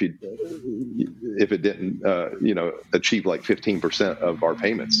damn it, if it didn't, achieve like 15% of our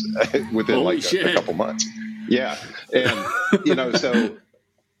payments within a couple months. Yeah. And, so,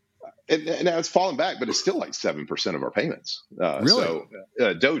 and now it's fallen back, but it's still like 7% of our payments. Really?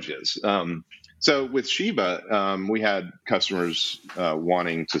 So Doge is. So with Shiba, we had customers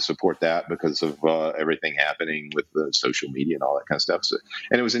wanting to support that because of everything happening with the social media and all that kind of stuff. So,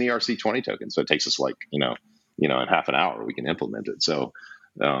 and it was an ERC20 token. So it takes us like, in half an hour, we can implement it. So,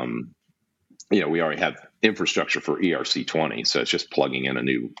 we already have infrastructure for ERC20. So it's just plugging in a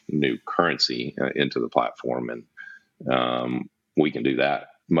new currency into the platform. And we can do that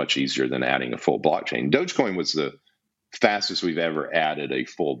much easier than adding a full blockchain. Dogecoin was the fastest we've ever added a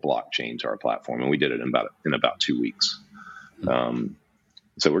full blockchain to our platform. And we did it in about 2 weeks.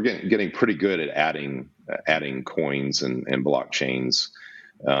 So we're getting pretty good at adding coins and blockchains.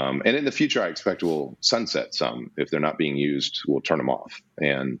 And in the future, I expect we'll sunset some. If they're not being used, we'll turn them off.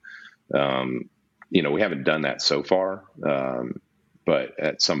 And, we haven't done that so far. But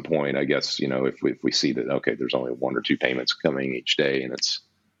at some point, I guess, if we see that, okay, there's only 1 or 2 payments coming each day and it's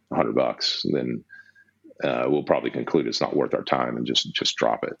 $100, then we'll probably conclude it's not worth our time and just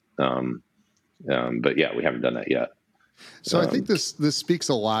drop it. But yeah, we haven't done that yet. So I think this speaks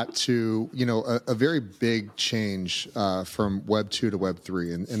a lot to, a very big change from Web 2 to Web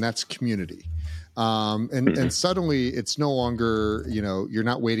 3, and that's community. And suddenly it's no longer, you're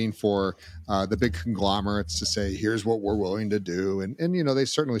not waiting for the big conglomerates to say, here's what we're willing to do. And they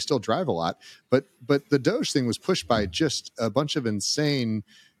certainly still drive a lot. But the Doge thing was pushed by just a bunch of insane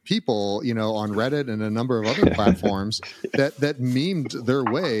people, on Reddit and a number of other platforms that memed their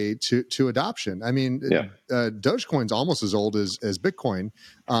way to adoption. I mean, Dogecoin's almost as old as Bitcoin,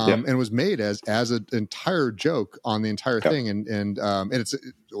 and was made as an entire joke on the entire thing. And it's,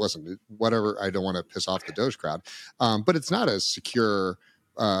 listen, whatever, I don't want to piss off the Doge crowd, but it's not a secure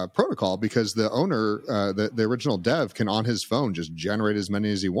protocol because the owner, the original dev, can on his phone just generate as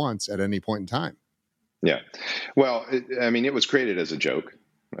many as he wants at any point in time. Yeah. Well, it was created as a joke.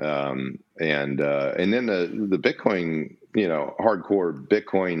 And then the Bitcoin, hardcore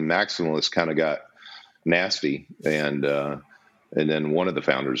Bitcoin maximalists kind of got nasty. And then one of the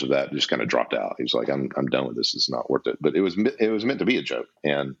founders of that just kind of dropped out. He was like, I'm done with this. It's not worth it. But it was meant to be a joke.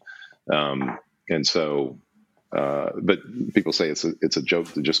 And so, but people say it's a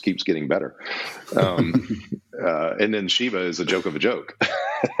joke that just keeps getting better. And then Shiba is a joke of a joke.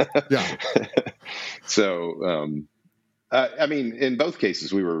 Yeah. So, in both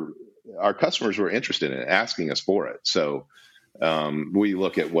cases, our customers were interested in it, asking us for it. So we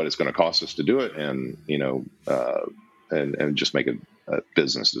look at what it's going to cost us to do it, and and just make a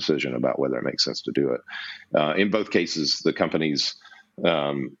business decision about whether it makes sense to do it. In both cases, the companies,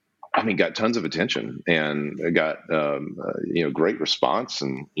 got tons of attention and got great response,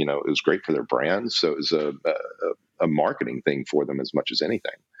 and it was great for their brands. So it was a marketing thing for them as much as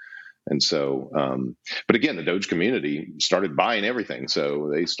anything. And so, but again, the Doge community started buying everything.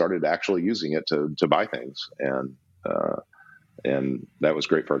 So they started actually using it to buy things. And that was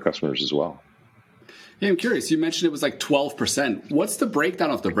great for our customers as well. Yeah, I'm curious. You mentioned it was like 12%. What's the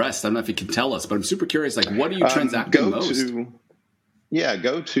breakdown of the rest? I don't know if you can tell us, but I'm super curious. Like, what are you transacting most? Go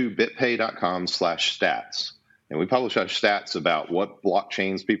to bitpay.com/stats. And we publish our stats about what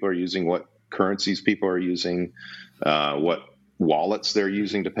blockchains people are using, what currencies people are using, what wallets they're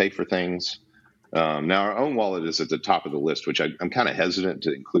using to pay for things. Now, our own wallet is at the top of the list, which I'm kind of hesitant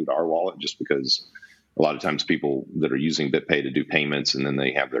to include our wallet just because a lot of times people that are using BitPay to do payments and then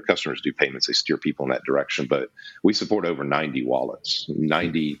they have their customers do payments, they steer people in that direction. But we support over 90 wallets,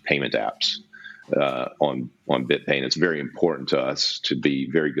 90 payment apps on BitPay. And it's very important to us to be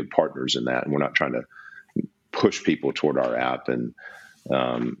very good partners in that. And we're not trying to push people toward our app. And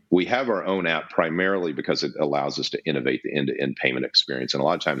we have our own app primarily because it allows us to innovate the end-to-end payment experience. And a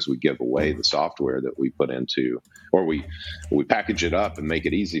lot of times we give away the software that we put into, or we package it up and make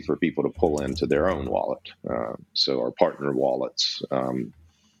it easy for people to pull into their own wallet. So our partner wallets,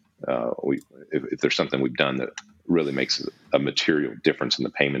 if there's something we've done that really makes a material difference in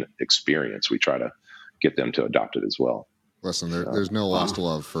the payment experience, we try to get them to adopt it as well. Listen, there's no lost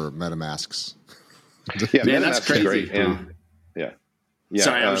love for MetaMasks. Yeah, man, that's crazy. Great. And, yeah,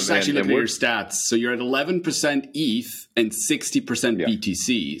 sorry, I was actually looking at your stats. So you're at 11% ETH and 60%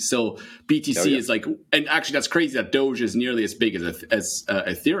 BTC. So BTC is like, and actually that's crazy that Doge is nearly as big as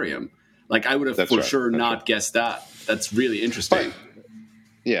Ethereum. Like I would have sure not guessed that. That's really interesting.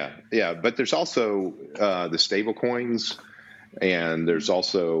 Yeah. But there's also the stable coins, and there's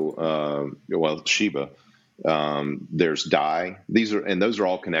also Shiba. There's DAI. Those are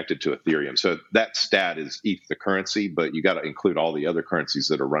all connected to Ethereum. So that stat is ETH, the currency, but you got to include all the other currencies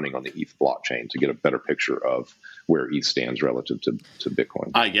that are running on the ETH blockchain to get a better picture of where ETH stands relative to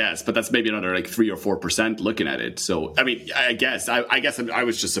Bitcoin. I guess, but that's maybe another like 3 or 4% looking at it. So, I mean, I guess I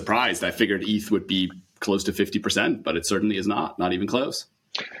was just surprised. I figured ETH would be close to 50%, but it certainly is not even close.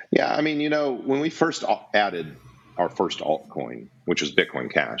 Yeah. I mean, when we first added our first altcoin, which is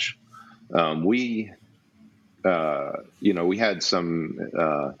Bitcoin Cash, we had some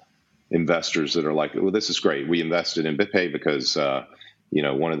investors that are like, well, this is great. We invested in BitPay because,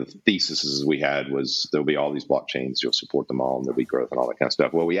 one of the theses we had was there'll be all these blockchains, you'll support them all, and there'll be growth and all that kind of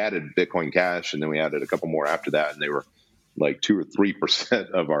stuff. Well, we added Bitcoin Cash, and then we added a couple more after that, and they were like 2 or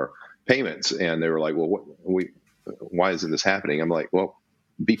 3% of our payments. And they were like, well, why isn't this happening? I'm like, well,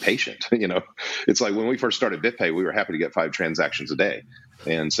 be patient. It's like when we first started BitPay, we were happy to get 5 transactions a day.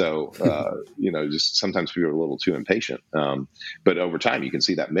 And so, just sometimes people are a little too impatient. But over time, you can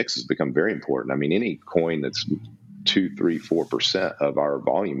see that mix has become very important. I mean, any coin that's 2, 3, 4% of our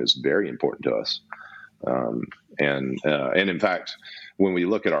volume is very important to us. And in fact, when we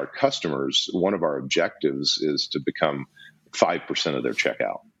look at our customers, one of our objectives is to become 5% of their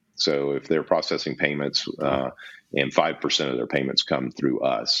checkout. So if they're processing payments and 5% of their payments come through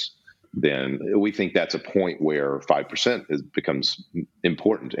us, then we think that's a point where 5% becomes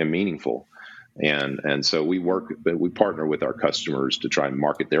important and meaningful. And so we partner with our customers to try and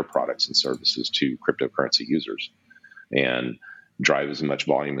market their products and services to cryptocurrency users and drive as much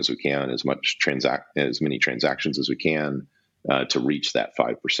volume as we can, as many transactions as we can to reach that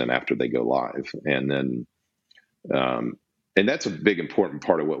 5% after they go live. And then, and that's a big important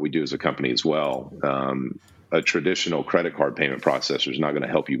part of what we do as a company as well. A traditional credit card payment processor is not going to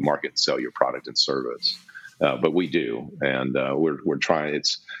help you market and sell your product and service, but we do, and we're trying.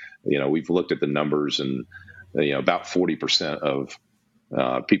 It's we've looked at the numbers, and about 40% of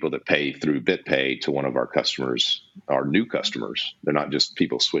people that pay through BitPay to one of our customers are new customers. They're not just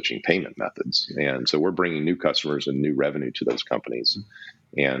people switching payment methods, and so we're bringing new customers and new revenue to those companies.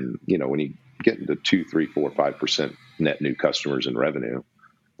 And when you get into 2, 3, 4, 5% net new customers and revenue,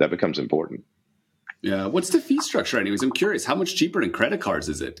 that becomes important. Yeah. What's the fee structure anyways? I'm curious, how much cheaper than credit cards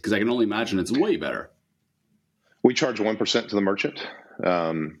is it? Because I can only imagine it's way better. We charge 1% to the merchant.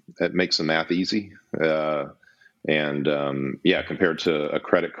 It makes the math easy. Compared to a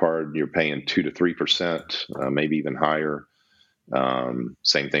credit card, you're paying 2 to 3%, maybe even higher.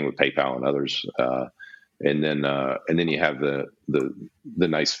 Same thing with PayPal and others. And then you have the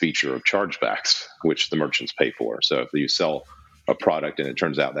nice feature of chargebacks, which the merchants pay for. So if you sell a product and it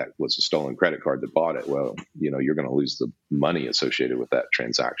turns out that was a stolen credit card that bought it, well, you're going to lose the money associated with that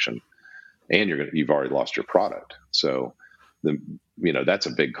transaction, and you've already lost your product. So that's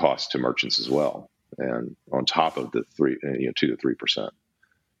a big cost to merchants as well. And on top of the 2 to 3%.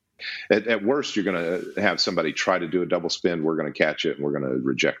 At worst, you're going to have somebody try to do a double spend. We're going to catch it, and we're going to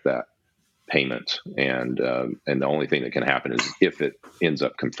reject that payment. And the only thing that can happen is if it ends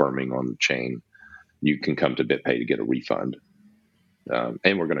up confirming on the chain, you can come to BitPay to get a refund.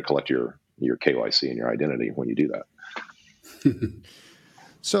 And we're going to collect your KYC and your identity when you do that.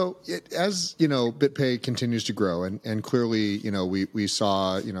 So as BitPay continues to grow, and clearly, we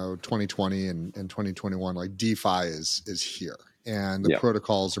saw, 2020 and 2021, like DeFi is here, and the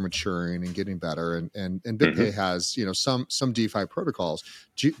protocols are maturing and getting better, and BitPay has, some DeFi protocols.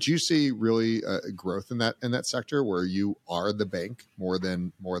 Do you see really growth in that sector where you are the bank more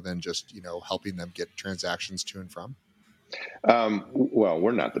than just, helping them get transactions to and from? Well,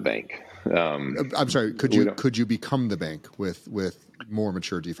 we're not the bank. I'm sorry. Could you become the bank with more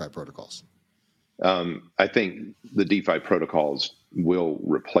mature DeFi protocols? I think the DeFi protocols will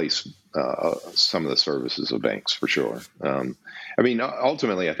replace some of the services of banks for sure.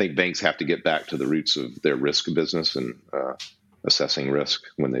 Ultimately, I think banks have to get back to the roots of their risk business and assessing risk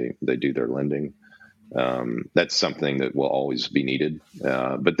when they do their lending. That's something that will always be needed,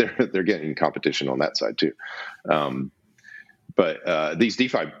 but they're getting competition on that side too. But these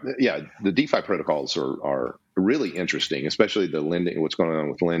the DeFi protocols are really interesting, especially the lending, what's going on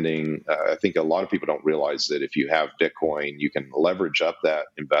with lending. I think a lot of people don't realize that if you have Bitcoin, you can leverage up that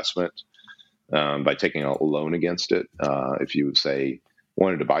investment by taking a loan against it. If you, say,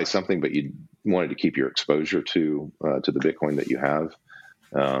 wanted to buy something, but you wanted to keep your exposure to the Bitcoin that you have,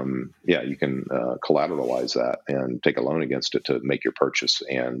 you can collateralize that and take a loan against it to make your purchase.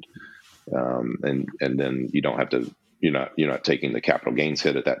 And then you don't have to, you're not taking the capital gains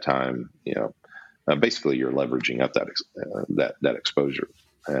hit at that time. Basically you're leveraging up that exposure.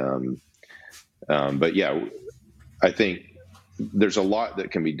 But yeah, I think there's a lot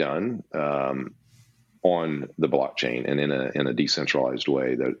that can be done on the blockchain and in a decentralized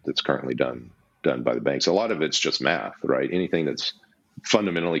way that's currently done by the banks. A lot of it's just math, right? Anything that's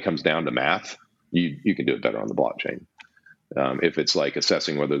fundamentally comes down to math, you can do it better on the blockchain. If it's like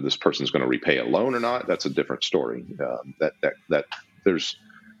assessing whether this person's going to repay a loan or not, that's a different story. That there's,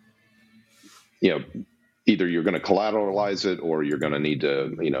 either you're going to collateralize it or you're going to need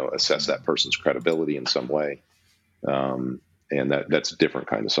to, assess that person's credibility in some way. And that's a different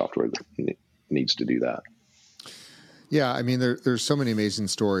kind of software that needs to do that. Yeah, I mean, there's so many amazing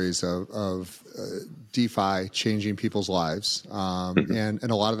stories of DeFi changing people's lives, and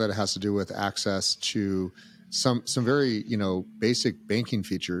a lot of that has to do with access to some very basic banking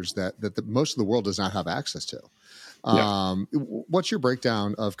features that most of the world does not have access to. What's your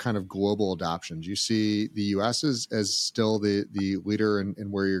breakdown of kind of global adoption? Do you see the U.S. as still the leader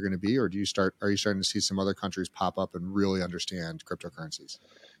in where you're going to be, or are you starting to see some other countries pop up and really understand cryptocurrencies?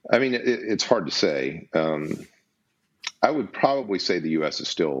 I mean, it's hard to say. I would probably say the U.S. is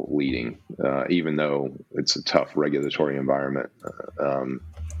still leading, even though it's a tough regulatory environment.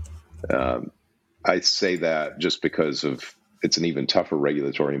 I say that just because it's an even tougher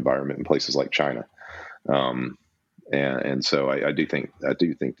regulatory environment in places like China. And so I do think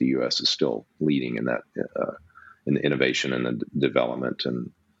the U.S. is still leading in that, in the innovation and the development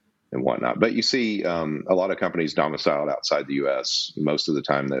and whatnot. But you see a lot of companies domiciled outside the U.S. most of the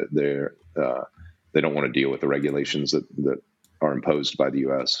time that they don't want to deal with the regulations that are imposed by the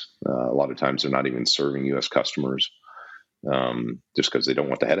U.S. A lot of times they're not even serving U.S. customers just because they don't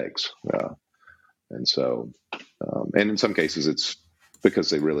want the headaches. And so, and in some cases it's because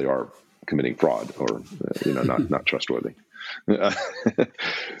they really are committing fraud or, not trustworthy.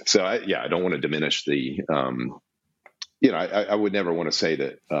 So I don't want to diminish the, I would never want to say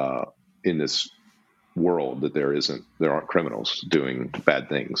that in this world that there aren't criminals doing bad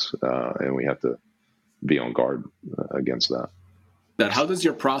things, and we have to be on guard against that. How does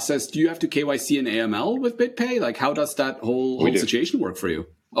your process? Do you have to KYC and AML with BitPay? Like, how does that whole situation work for you?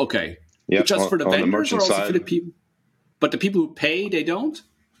 Okay, just for the vendors, or also side, for the people? But the people who pay, they don't.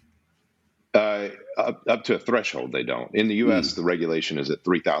 Up to a threshold, they don't. In the U.S., the regulation is at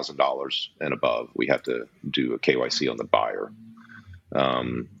 $3,000 and above. We have to do a KYC on the buyer.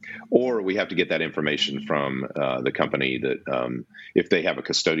 Or we have to get that information from the company that if they have a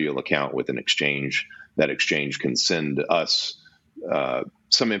custodial account with an exchange, that exchange can send us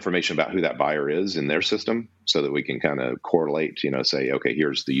some information about who that buyer is in their system so that we can kind of correlate, say, okay,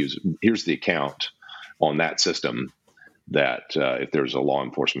 here's the account on that system that if there's a law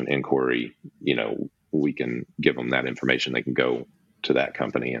enforcement inquiry, we can give them that information. They can go to that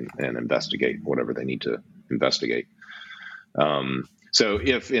company and investigate whatever they need to investigate. So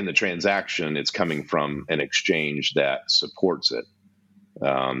if in the transaction it's coming from an exchange that supports it,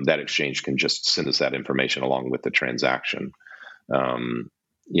 that exchange can just send us that information along with the transaction.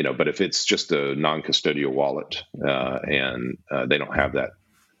 But if it's just a non-custodial wallet and they don't have that,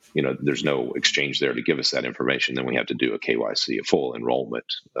 there's no exchange there to give us that information, then we have to do a KYC, a full enrollment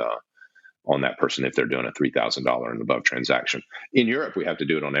on that person if they're doing a $3,000 and above transaction. In Europe, we have to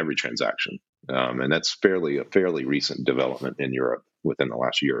do it on every transaction. And that's a fairly recent development in Europe within the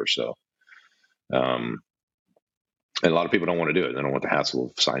last year or so. And a lot of people don't want to do it. They don't want the hassle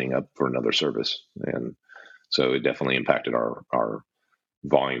of signing up for another service. And so it definitely impacted our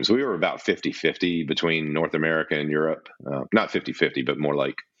volumes. We were about 50-50 between North America and Europe. Not 50-50, but more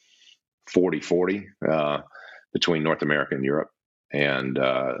like 40-40 between North America and Europe. And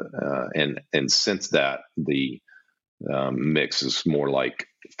since that, the mix is more like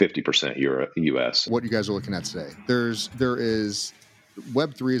 50% U.S. What you guys are looking at today, there is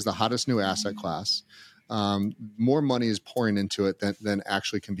Web3 is the hottest new asset class. More money is pouring into it than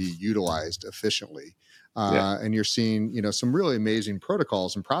actually can be utilized efficiently. And you're seeing, some really amazing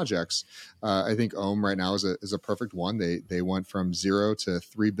protocols and projects. I think Ohm right now is a perfect one. They went from 0 to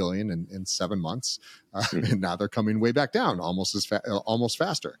 3 billion in 7 months, and now they're coming way back down, almost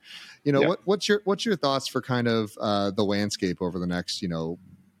faster. What's your thoughts for kind of the landscape over the next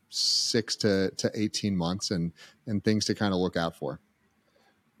 6 to 18 months and things to kind of look out for?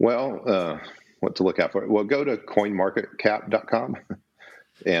 Well, what to look out for? Well, go to coinmarketcap.com.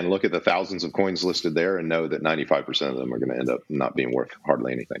 And look at the thousands of coins listed there and know that 95% of them are going to end up not being worth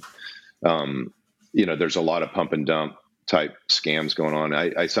hardly anything. There's a lot of pump and dump type scams going on.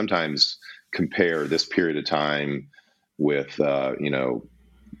 I sometimes compare this period of time with,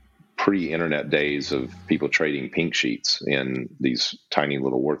 pre-internet days of people trading pink sheets in these tiny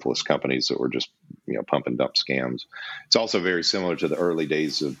little worthless companies that were just, pump and dump scams. It's also very similar to the early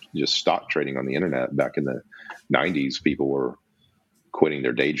days of just stock trading on the internet. Back in the 90s, people were quitting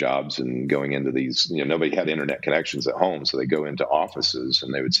their day jobs and going into these, nobody had internet connections at home. So they go into offices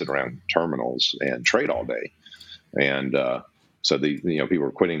and they would sit around terminals and trade all day. And, so people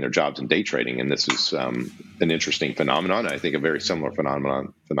were quitting their jobs and day trading, and this is an interesting phenomenon. I think a very similar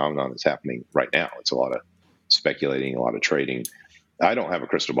phenomenon is happening right now. It's a lot of speculating, a lot of trading. I don't have a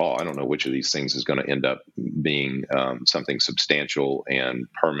crystal ball. I don't know which of these things is going to end up being something substantial and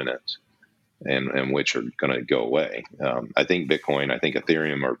permanent, and which are going to go away. I think Bitcoin, I think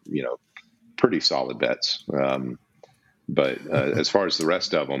Ethereum are pretty solid bets, but as far as the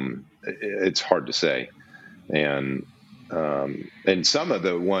rest of them, it's hard to say. And some of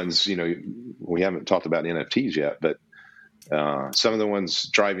the ones, we haven't talked about NFTs yet, but some of the ones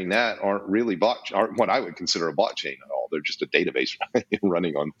driving that aren't what I would consider a blockchain at all. They're just a database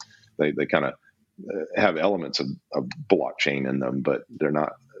running on. They kind of have elements of blockchain in them, but they're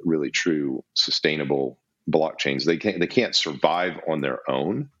not really true sustainable blockchains. They can't survive on their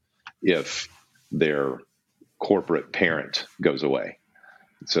own if their corporate parent goes away.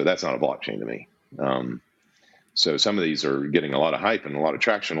 So that's not a blockchain to me. So some of these are getting a lot of hype and a lot of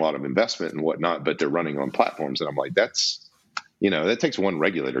traction, a lot of investment and whatnot, but they're running on platforms. And I'm like, that takes one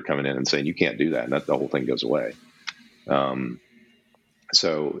regulator coming in and saying, you can't do that. And the whole thing goes away.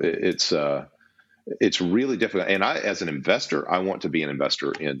 So it's really difficult. And I, as an investor, I want to be an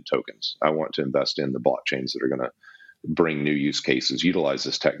investor in tokens. I want to invest in the blockchains that are going to bring new use cases, utilize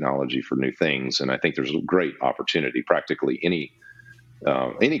this technology for new things. And I think there's a great opportunity. Practically any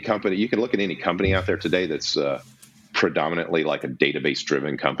company, you can look at any company out there today that's predominantly like a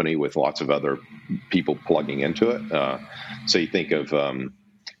database-driven company with lots of other people plugging into it. So you think of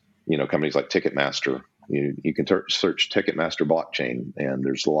companies like Ticketmaster. You can search Ticketmaster blockchain, and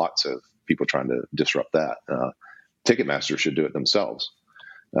there's lots of people trying to disrupt that. Ticketmaster should do it themselves.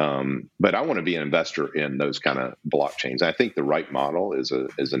 But I want to be an investor in those kind of blockchains. I think the right model is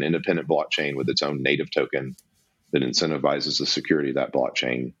an independent blockchain with its own native token that incentivizes the security of that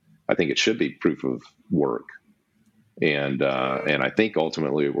blockchain. I think it should be proof of work. And I think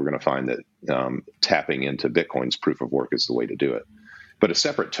ultimately we're going to find that tapping into Bitcoin's proof of work is the way to do it. But a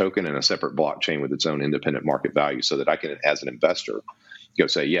separate token and a separate blockchain with its own independent market value, so that I can, as an investor, go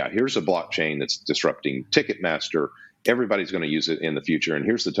say, yeah, here's a blockchain that's disrupting Ticketmaster. Everybody's going to use it in the future. And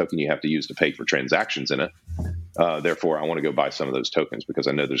here's the token you have to use to pay for transactions in it. Therefore, I want to go buy some of those tokens because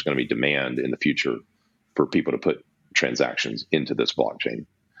I know there's going to be demand in the future for people to put transactions into this blockchain.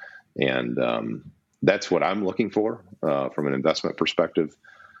 And that's what I'm looking for from an investment perspective.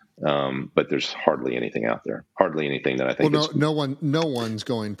 But there's hardly anything out there. Hardly anything that I think. Well, no one's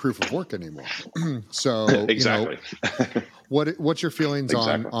going proof of work anymore. So exactly. What's your feelings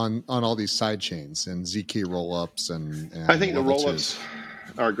on all these side chains and Zk rollups and I think the rollups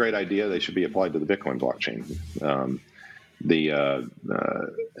are a great idea. They should be applied to the Bitcoin blockchain.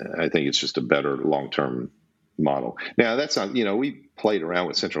 I think it's just a better long-term model. Now that's not, we played around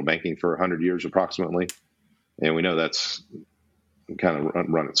with central banking for 100 years approximately, and we know that's kind of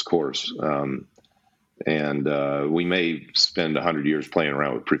run its course. And we may spend 100 years playing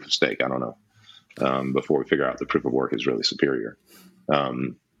around with proof of stake. I don't know, before we figure out the proof of work is really superior.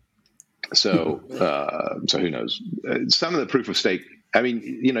 So who knows? Some of the proof of stake, I mean,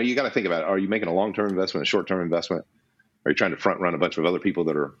 you got to think about it. Are you making a long-term investment, a short-term investment? Are you trying to front run a bunch of other people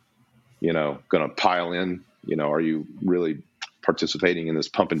that are, going to pile in? Are you really participating in this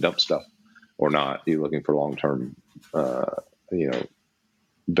pump and dump stuff or not? Are you looking for long-term,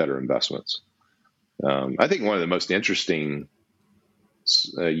 better investments? I think one of the most interesting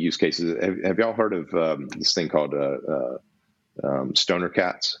use cases. Have y'all heard of this thing called stoner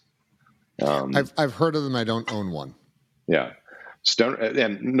cats? I've heard of them. I don't own one. Yeah, stoner,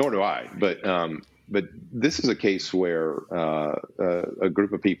 and nor do I. But this is a case where a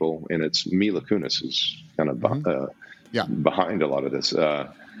group of people, and it's Mila Kunis is kind of behind a lot of this,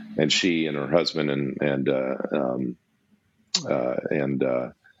 and she and her husband and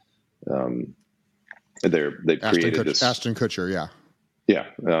they've created this Ashton Kutcher,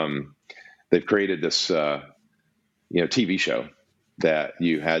 they've created this TV show that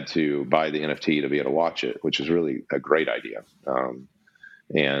you had to buy the NFT to be able to watch it, which is really a great idea.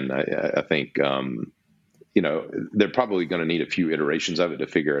 And I think, they're probably going to need a few iterations of it to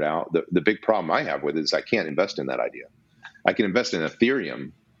figure it out. The big problem I have with it is I can't invest in that idea. I can invest in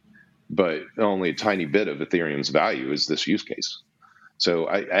Ethereum, but only a tiny bit of Ethereum's value is this use case. So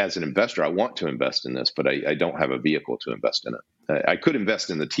as an investor, I want to invest in this, but I don't have a vehicle to invest in it. I could invest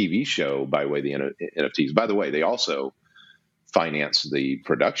in the TV show by way of the NFTs. By the way, they also finance the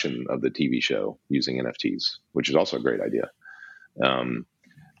production of the TV show using NFTs, which is also a great idea.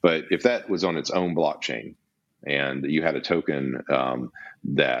 But if that was on its own blockchain and you had a token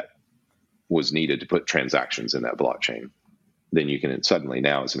that was needed to put transactions in that blockchain, then you can suddenly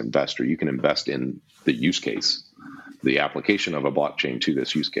now, as an investor, you can invest in the use case, the application of a blockchain to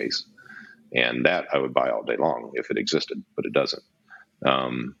this use case. And that I would buy all day long if it existed, but it doesn't.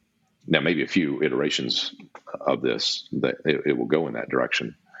 Now, maybe a few iterations of this, that it will go in that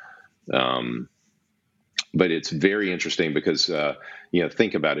direction. But it's very interesting because,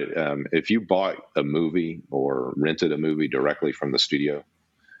 think about it. If you bought a movie or rented a movie directly from the studio,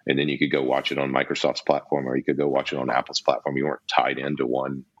 and then you could go watch it on Microsoft's platform, or you could go watch it on Apple's platform, you weren't tied into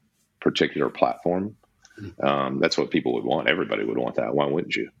one particular platform. That's what people would want. Everybody would want that. Why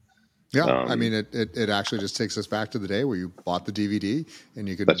wouldn't you? Yeah, I mean, it actually just takes us back to the day where you bought the DVD, and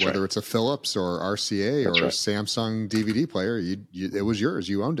you could, whether it's a Philips or RCA or a Samsung DVD player, it was yours.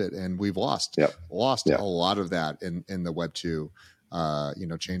 You owned it, and we've lost a lot of that in the Web 2,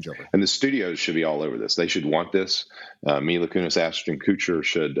 changeover. And the studios should be all over this. They should want this. Mila Kunis, Ashton Kutcher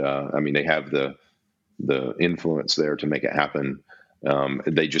should. They have the influence there to make it happen.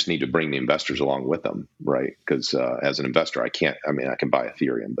 They just need to bring the investors along with them, right? Because as an investor, I can buy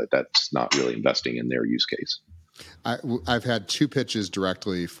Ethereum, but that's not really investing in their use case. I've had 2 pitches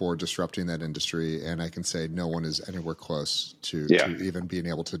directly for disrupting that industry, and I can say no one is anywhere close to even being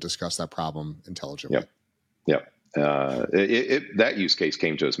able to discuss that problem intelligently. Yep. That use case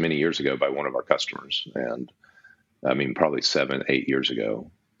came to us many years ago by one of our customers, and probably 7-8 years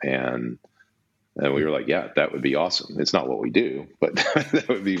ago, and we were like, yeah, that would be awesome. It's not what we do, but that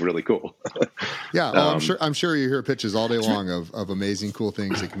would be really cool. Yeah, well, I'm sure you hear pitches all day long of amazing, cool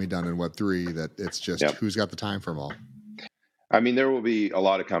things that can be done in Web3, that it's just who's got the time for them all. There will be a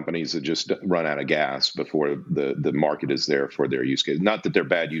lot of companies that just run out of gas before the market is there for their use case. Not that they're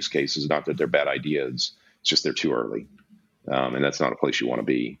bad use cases, not that they're bad ideas. It's just they're too early. And that's not a place you want to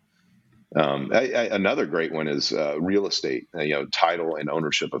be. Another great one is real estate, title and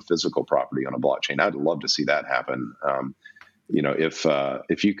ownership of physical property on a blockchain. I'd love to see that happen. If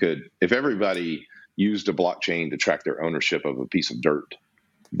everybody used a blockchain to track their ownership of a piece of dirt,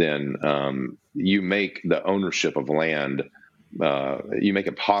 then you make the ownership of land, you make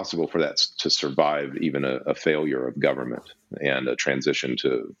it possible for that to survive even a failure of government and a transition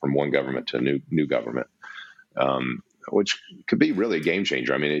from one government to a new government. Which could be really a game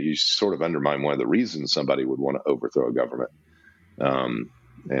changer. You sort of undermine one of the reasons somebody would want to overthrow a government. I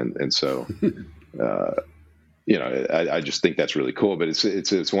just think that's really cool, but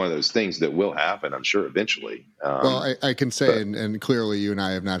it's one of those things that will happen, I'm sure, eventually. Well, I can say, and clearly you and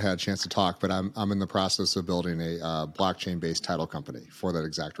I have not had a chance to talk, but I'm in the process of building a blockchain-based title company for that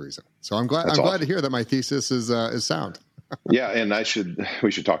exact reason. So I'm glad to hear that my thesis is sound. Yeah, and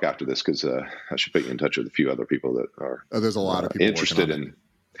we should talk after this, because I should put you in touch with a few other people that are. There's a lot of people interested in.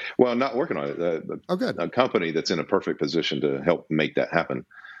 Well, not working on it. Good. A company that's in a perfect position to help make that happen.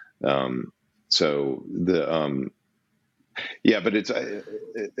 But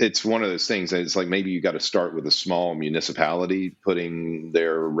it's one of those things. It's like maybe you got to start with a small municipality putting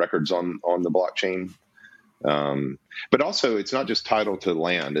their records on the blockchain. But also, it's not just title to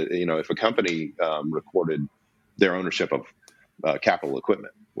land. If a company recorded their ownership of capital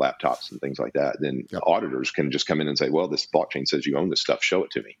equipment, laptops and things like that, then auditors can just come in and say, well, this blockchain says you own this stuff, show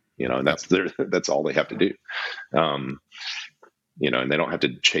it to me. And that's all they have to do. And they don't have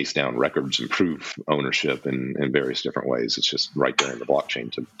to chase down records and prove ownership in various different ways. It's just right there in the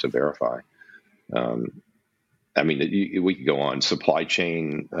blockchain to verify. We could go on supply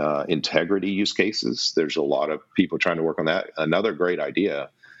chain integrity use cases. There's a lot of people trying to work on that. Another great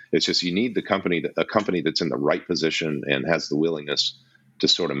idea. It's just you need a company that's in the right position and has the willingness to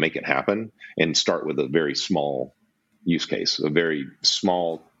sort of make it happen, and start with a very small use case, a very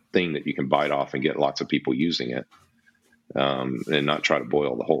small thing that you can bite off and get lots of people using it, and not try to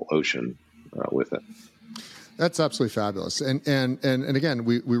boil the whole ocean with it. That's absolutely fabulous. And again,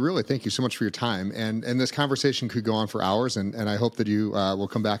 we really thank you so much for your time. And this conversation could go on for hours. And I hope that you will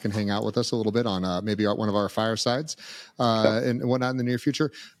come back and hang out with us a little bit on maybe one of our firesides and whatnot in the near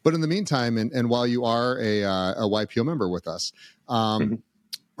future. But in the meantime, and while you are a YPO member with us,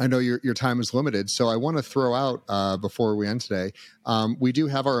 I know your time is limited, so I want to throw out before we end today, we do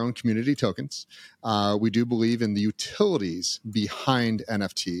have our own community tokens. We do believe in the utilities behind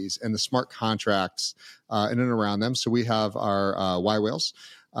NFTs and the smart contracts in and around them. So we have our Y Whales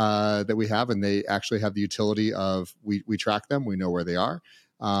that we have, and they actually have the utility of we track them, we know where they are.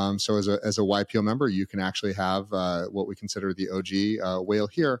 So as a YPO member, you can actually have what we consider the OG whale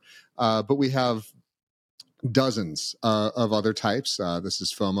here. But we have dozens of other types. This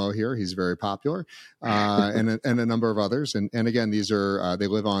is FOMO here. He's very popular, and a number of others. And again, these are they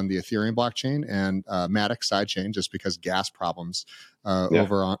live on the Ethereum blockchain and Matic sidechain, just because gas problems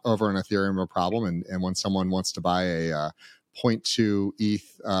over on Ethereum are a problem. And when someone wants to buy a 0.2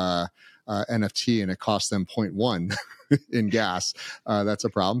 ETH NFT and it costs them 0.1 in gas, that's a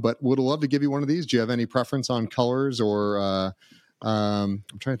problem. But would love to give you one of these. Do you have any preference on colors or? I'm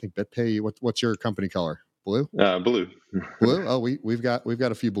trying to think. BitPay. What's your company color? Blue? Blue. Blue? Oh, we've got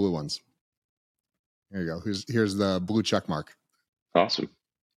a few blue ones. There you go. Here's the blue check mark. Awesome.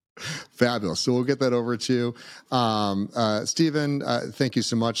 Fabulous. So we'll get that over to Stephen. Thank you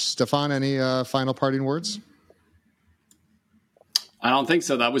so much. Stefan, any final parting words? I don't think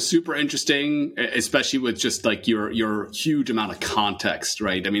so. That was super interesting, especially with just like your huge amount of context,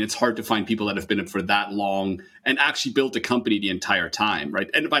 right? I mean, it's hard to find people that have been in for that long and actually built a company the entire time, right?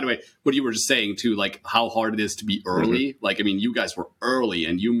 And by the way, what you were just saying too, like how hard it is to be early. Like, I mean, you guys were early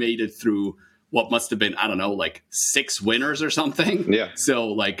and you made it through what must have been, I don't know, like 6 winners or something. Yeah. So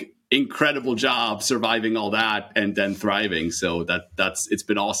like incredible job surviving all that and then thriving. So it's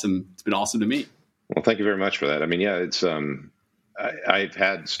been awesome. It's been awesome to me. Well, thank you very much for that. I mean, yeah, it's, I've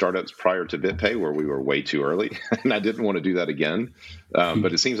had startups prior to BitPay where we were way too early, and I didn't want to do that again.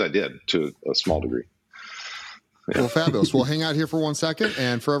 But it seems I did to a small degree. Yeah. Well, fabulous. We'll hang out here for 1 second.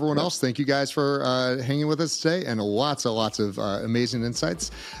 And for everyone else, thank you guys for hanging with us today, and lots of amazing insights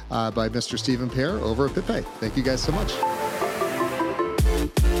by Mr. Stephen Payer over at BitPay. Thank you guys so much.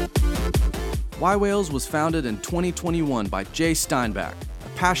 YWhales was founded in 2021 by Jay Steinbach, a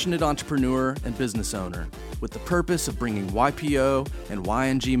passionate entrepreneur and business owner, with the purpose of bringing YPO and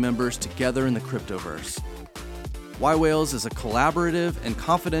YNG members together in the cryptoverse. YWhales is a collaborative and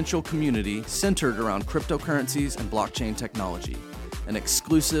confidential community centered around cryptocurrencies and blockchain technology, an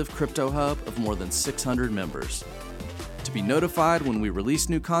exclusive crypto hub of more than 600 members. To be notified when we release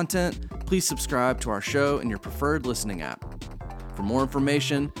new content, please subscribe to our show in your preferred listening app. For more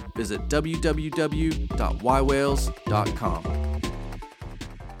information, visit www.ywhales.com.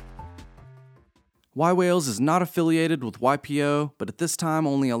 YWhales is not affiliated with YPO, but at this time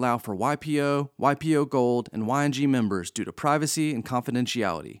only allow for YPO, YPO Gold, and YNG members due to privacy and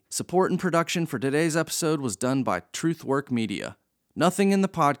confidentiality. Support and production for today's episode was done by Truthwork Media. Nothing in the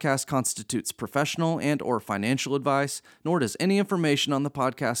podcast constitutes professional and or financial advice, nor does any information on the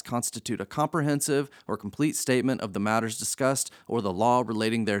podcast constitute a comprehensive or complete statement of the matters discussed or the law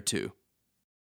relating thereto.